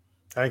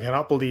 I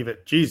cannot believe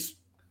it. Jeez.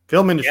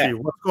 Film industry,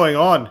 what's going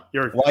on?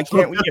 Why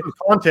can't we get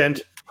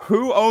content?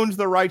 Who owns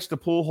the rights to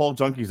Pool Hall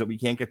Junkies that we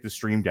can't get this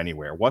streamed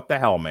anywhere? What the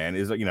hell, man?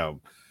 Is it,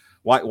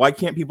 why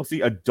can't people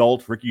see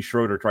adult Ricky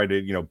Schroeder try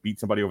to, beat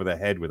somebody over the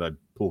head with a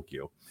pool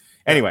cue?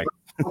 Anyway.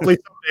 Hopefully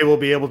someday we'll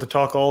be able to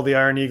talk all the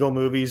Iron Eagle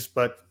movies,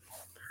 but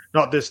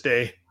not this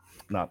day.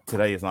 Not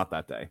today is not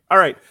that day. All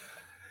right.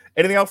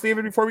 Anything else,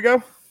 David, before we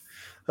go?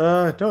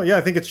 No, yeah,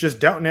 I think it's just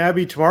Downton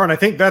Abbey tomorrow, and I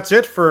think that's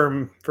it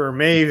for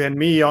Maeve and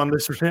me on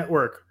this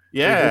network.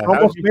 Yeah, we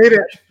almost made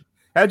it.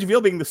 How'd you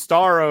feel being the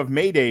star of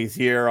Maydays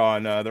here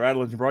on the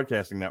Radulich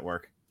Broadcasting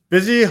Network?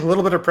 Busy, a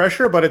little bit of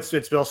pressure, but it's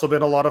also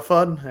been a lot of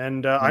fun,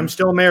 and I'm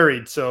still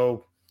married,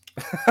 so.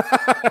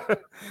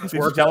 Did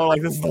you tell her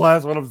like this is the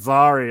last one? I'm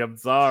sorry.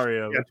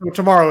 Yeah,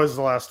 tomorrow is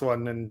the last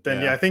one, and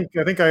then I think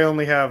I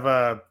only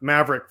have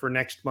Maverick for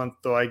next month,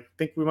 though. I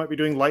think we might be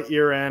doing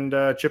Lightyear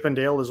and Chip and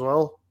Dale as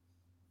well.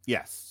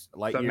 Yes,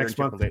 Lightyear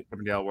and Chip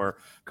and Dale were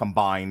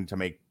combined to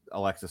make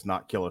Alexis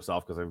not kill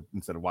herself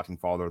instead of watching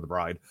Father of the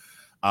Bride.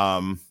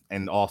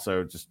 And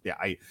also just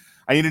I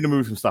needed to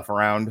move some stuff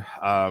around.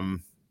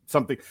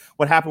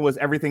 What happened was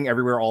Everything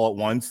Everywhere All at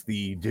Once,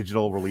 the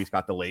digital release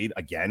got delayed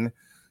again.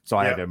 So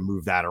I had to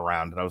move that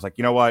around, and I was like,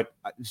 you know what?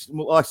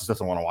 Alexis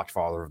doesn't want to watch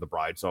Father of the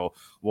Bride, so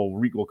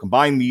we'll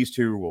combine these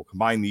two, we'll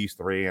combine these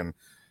three, and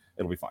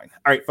it'll be fine.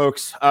 All right,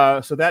 folks.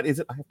 So that is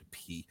it. I have to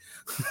pee.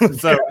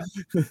 So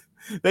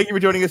thank you for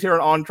joining us here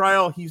on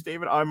Trial. He's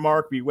David. I'm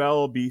Mark. Be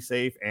well, be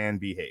safe, and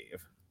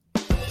behave.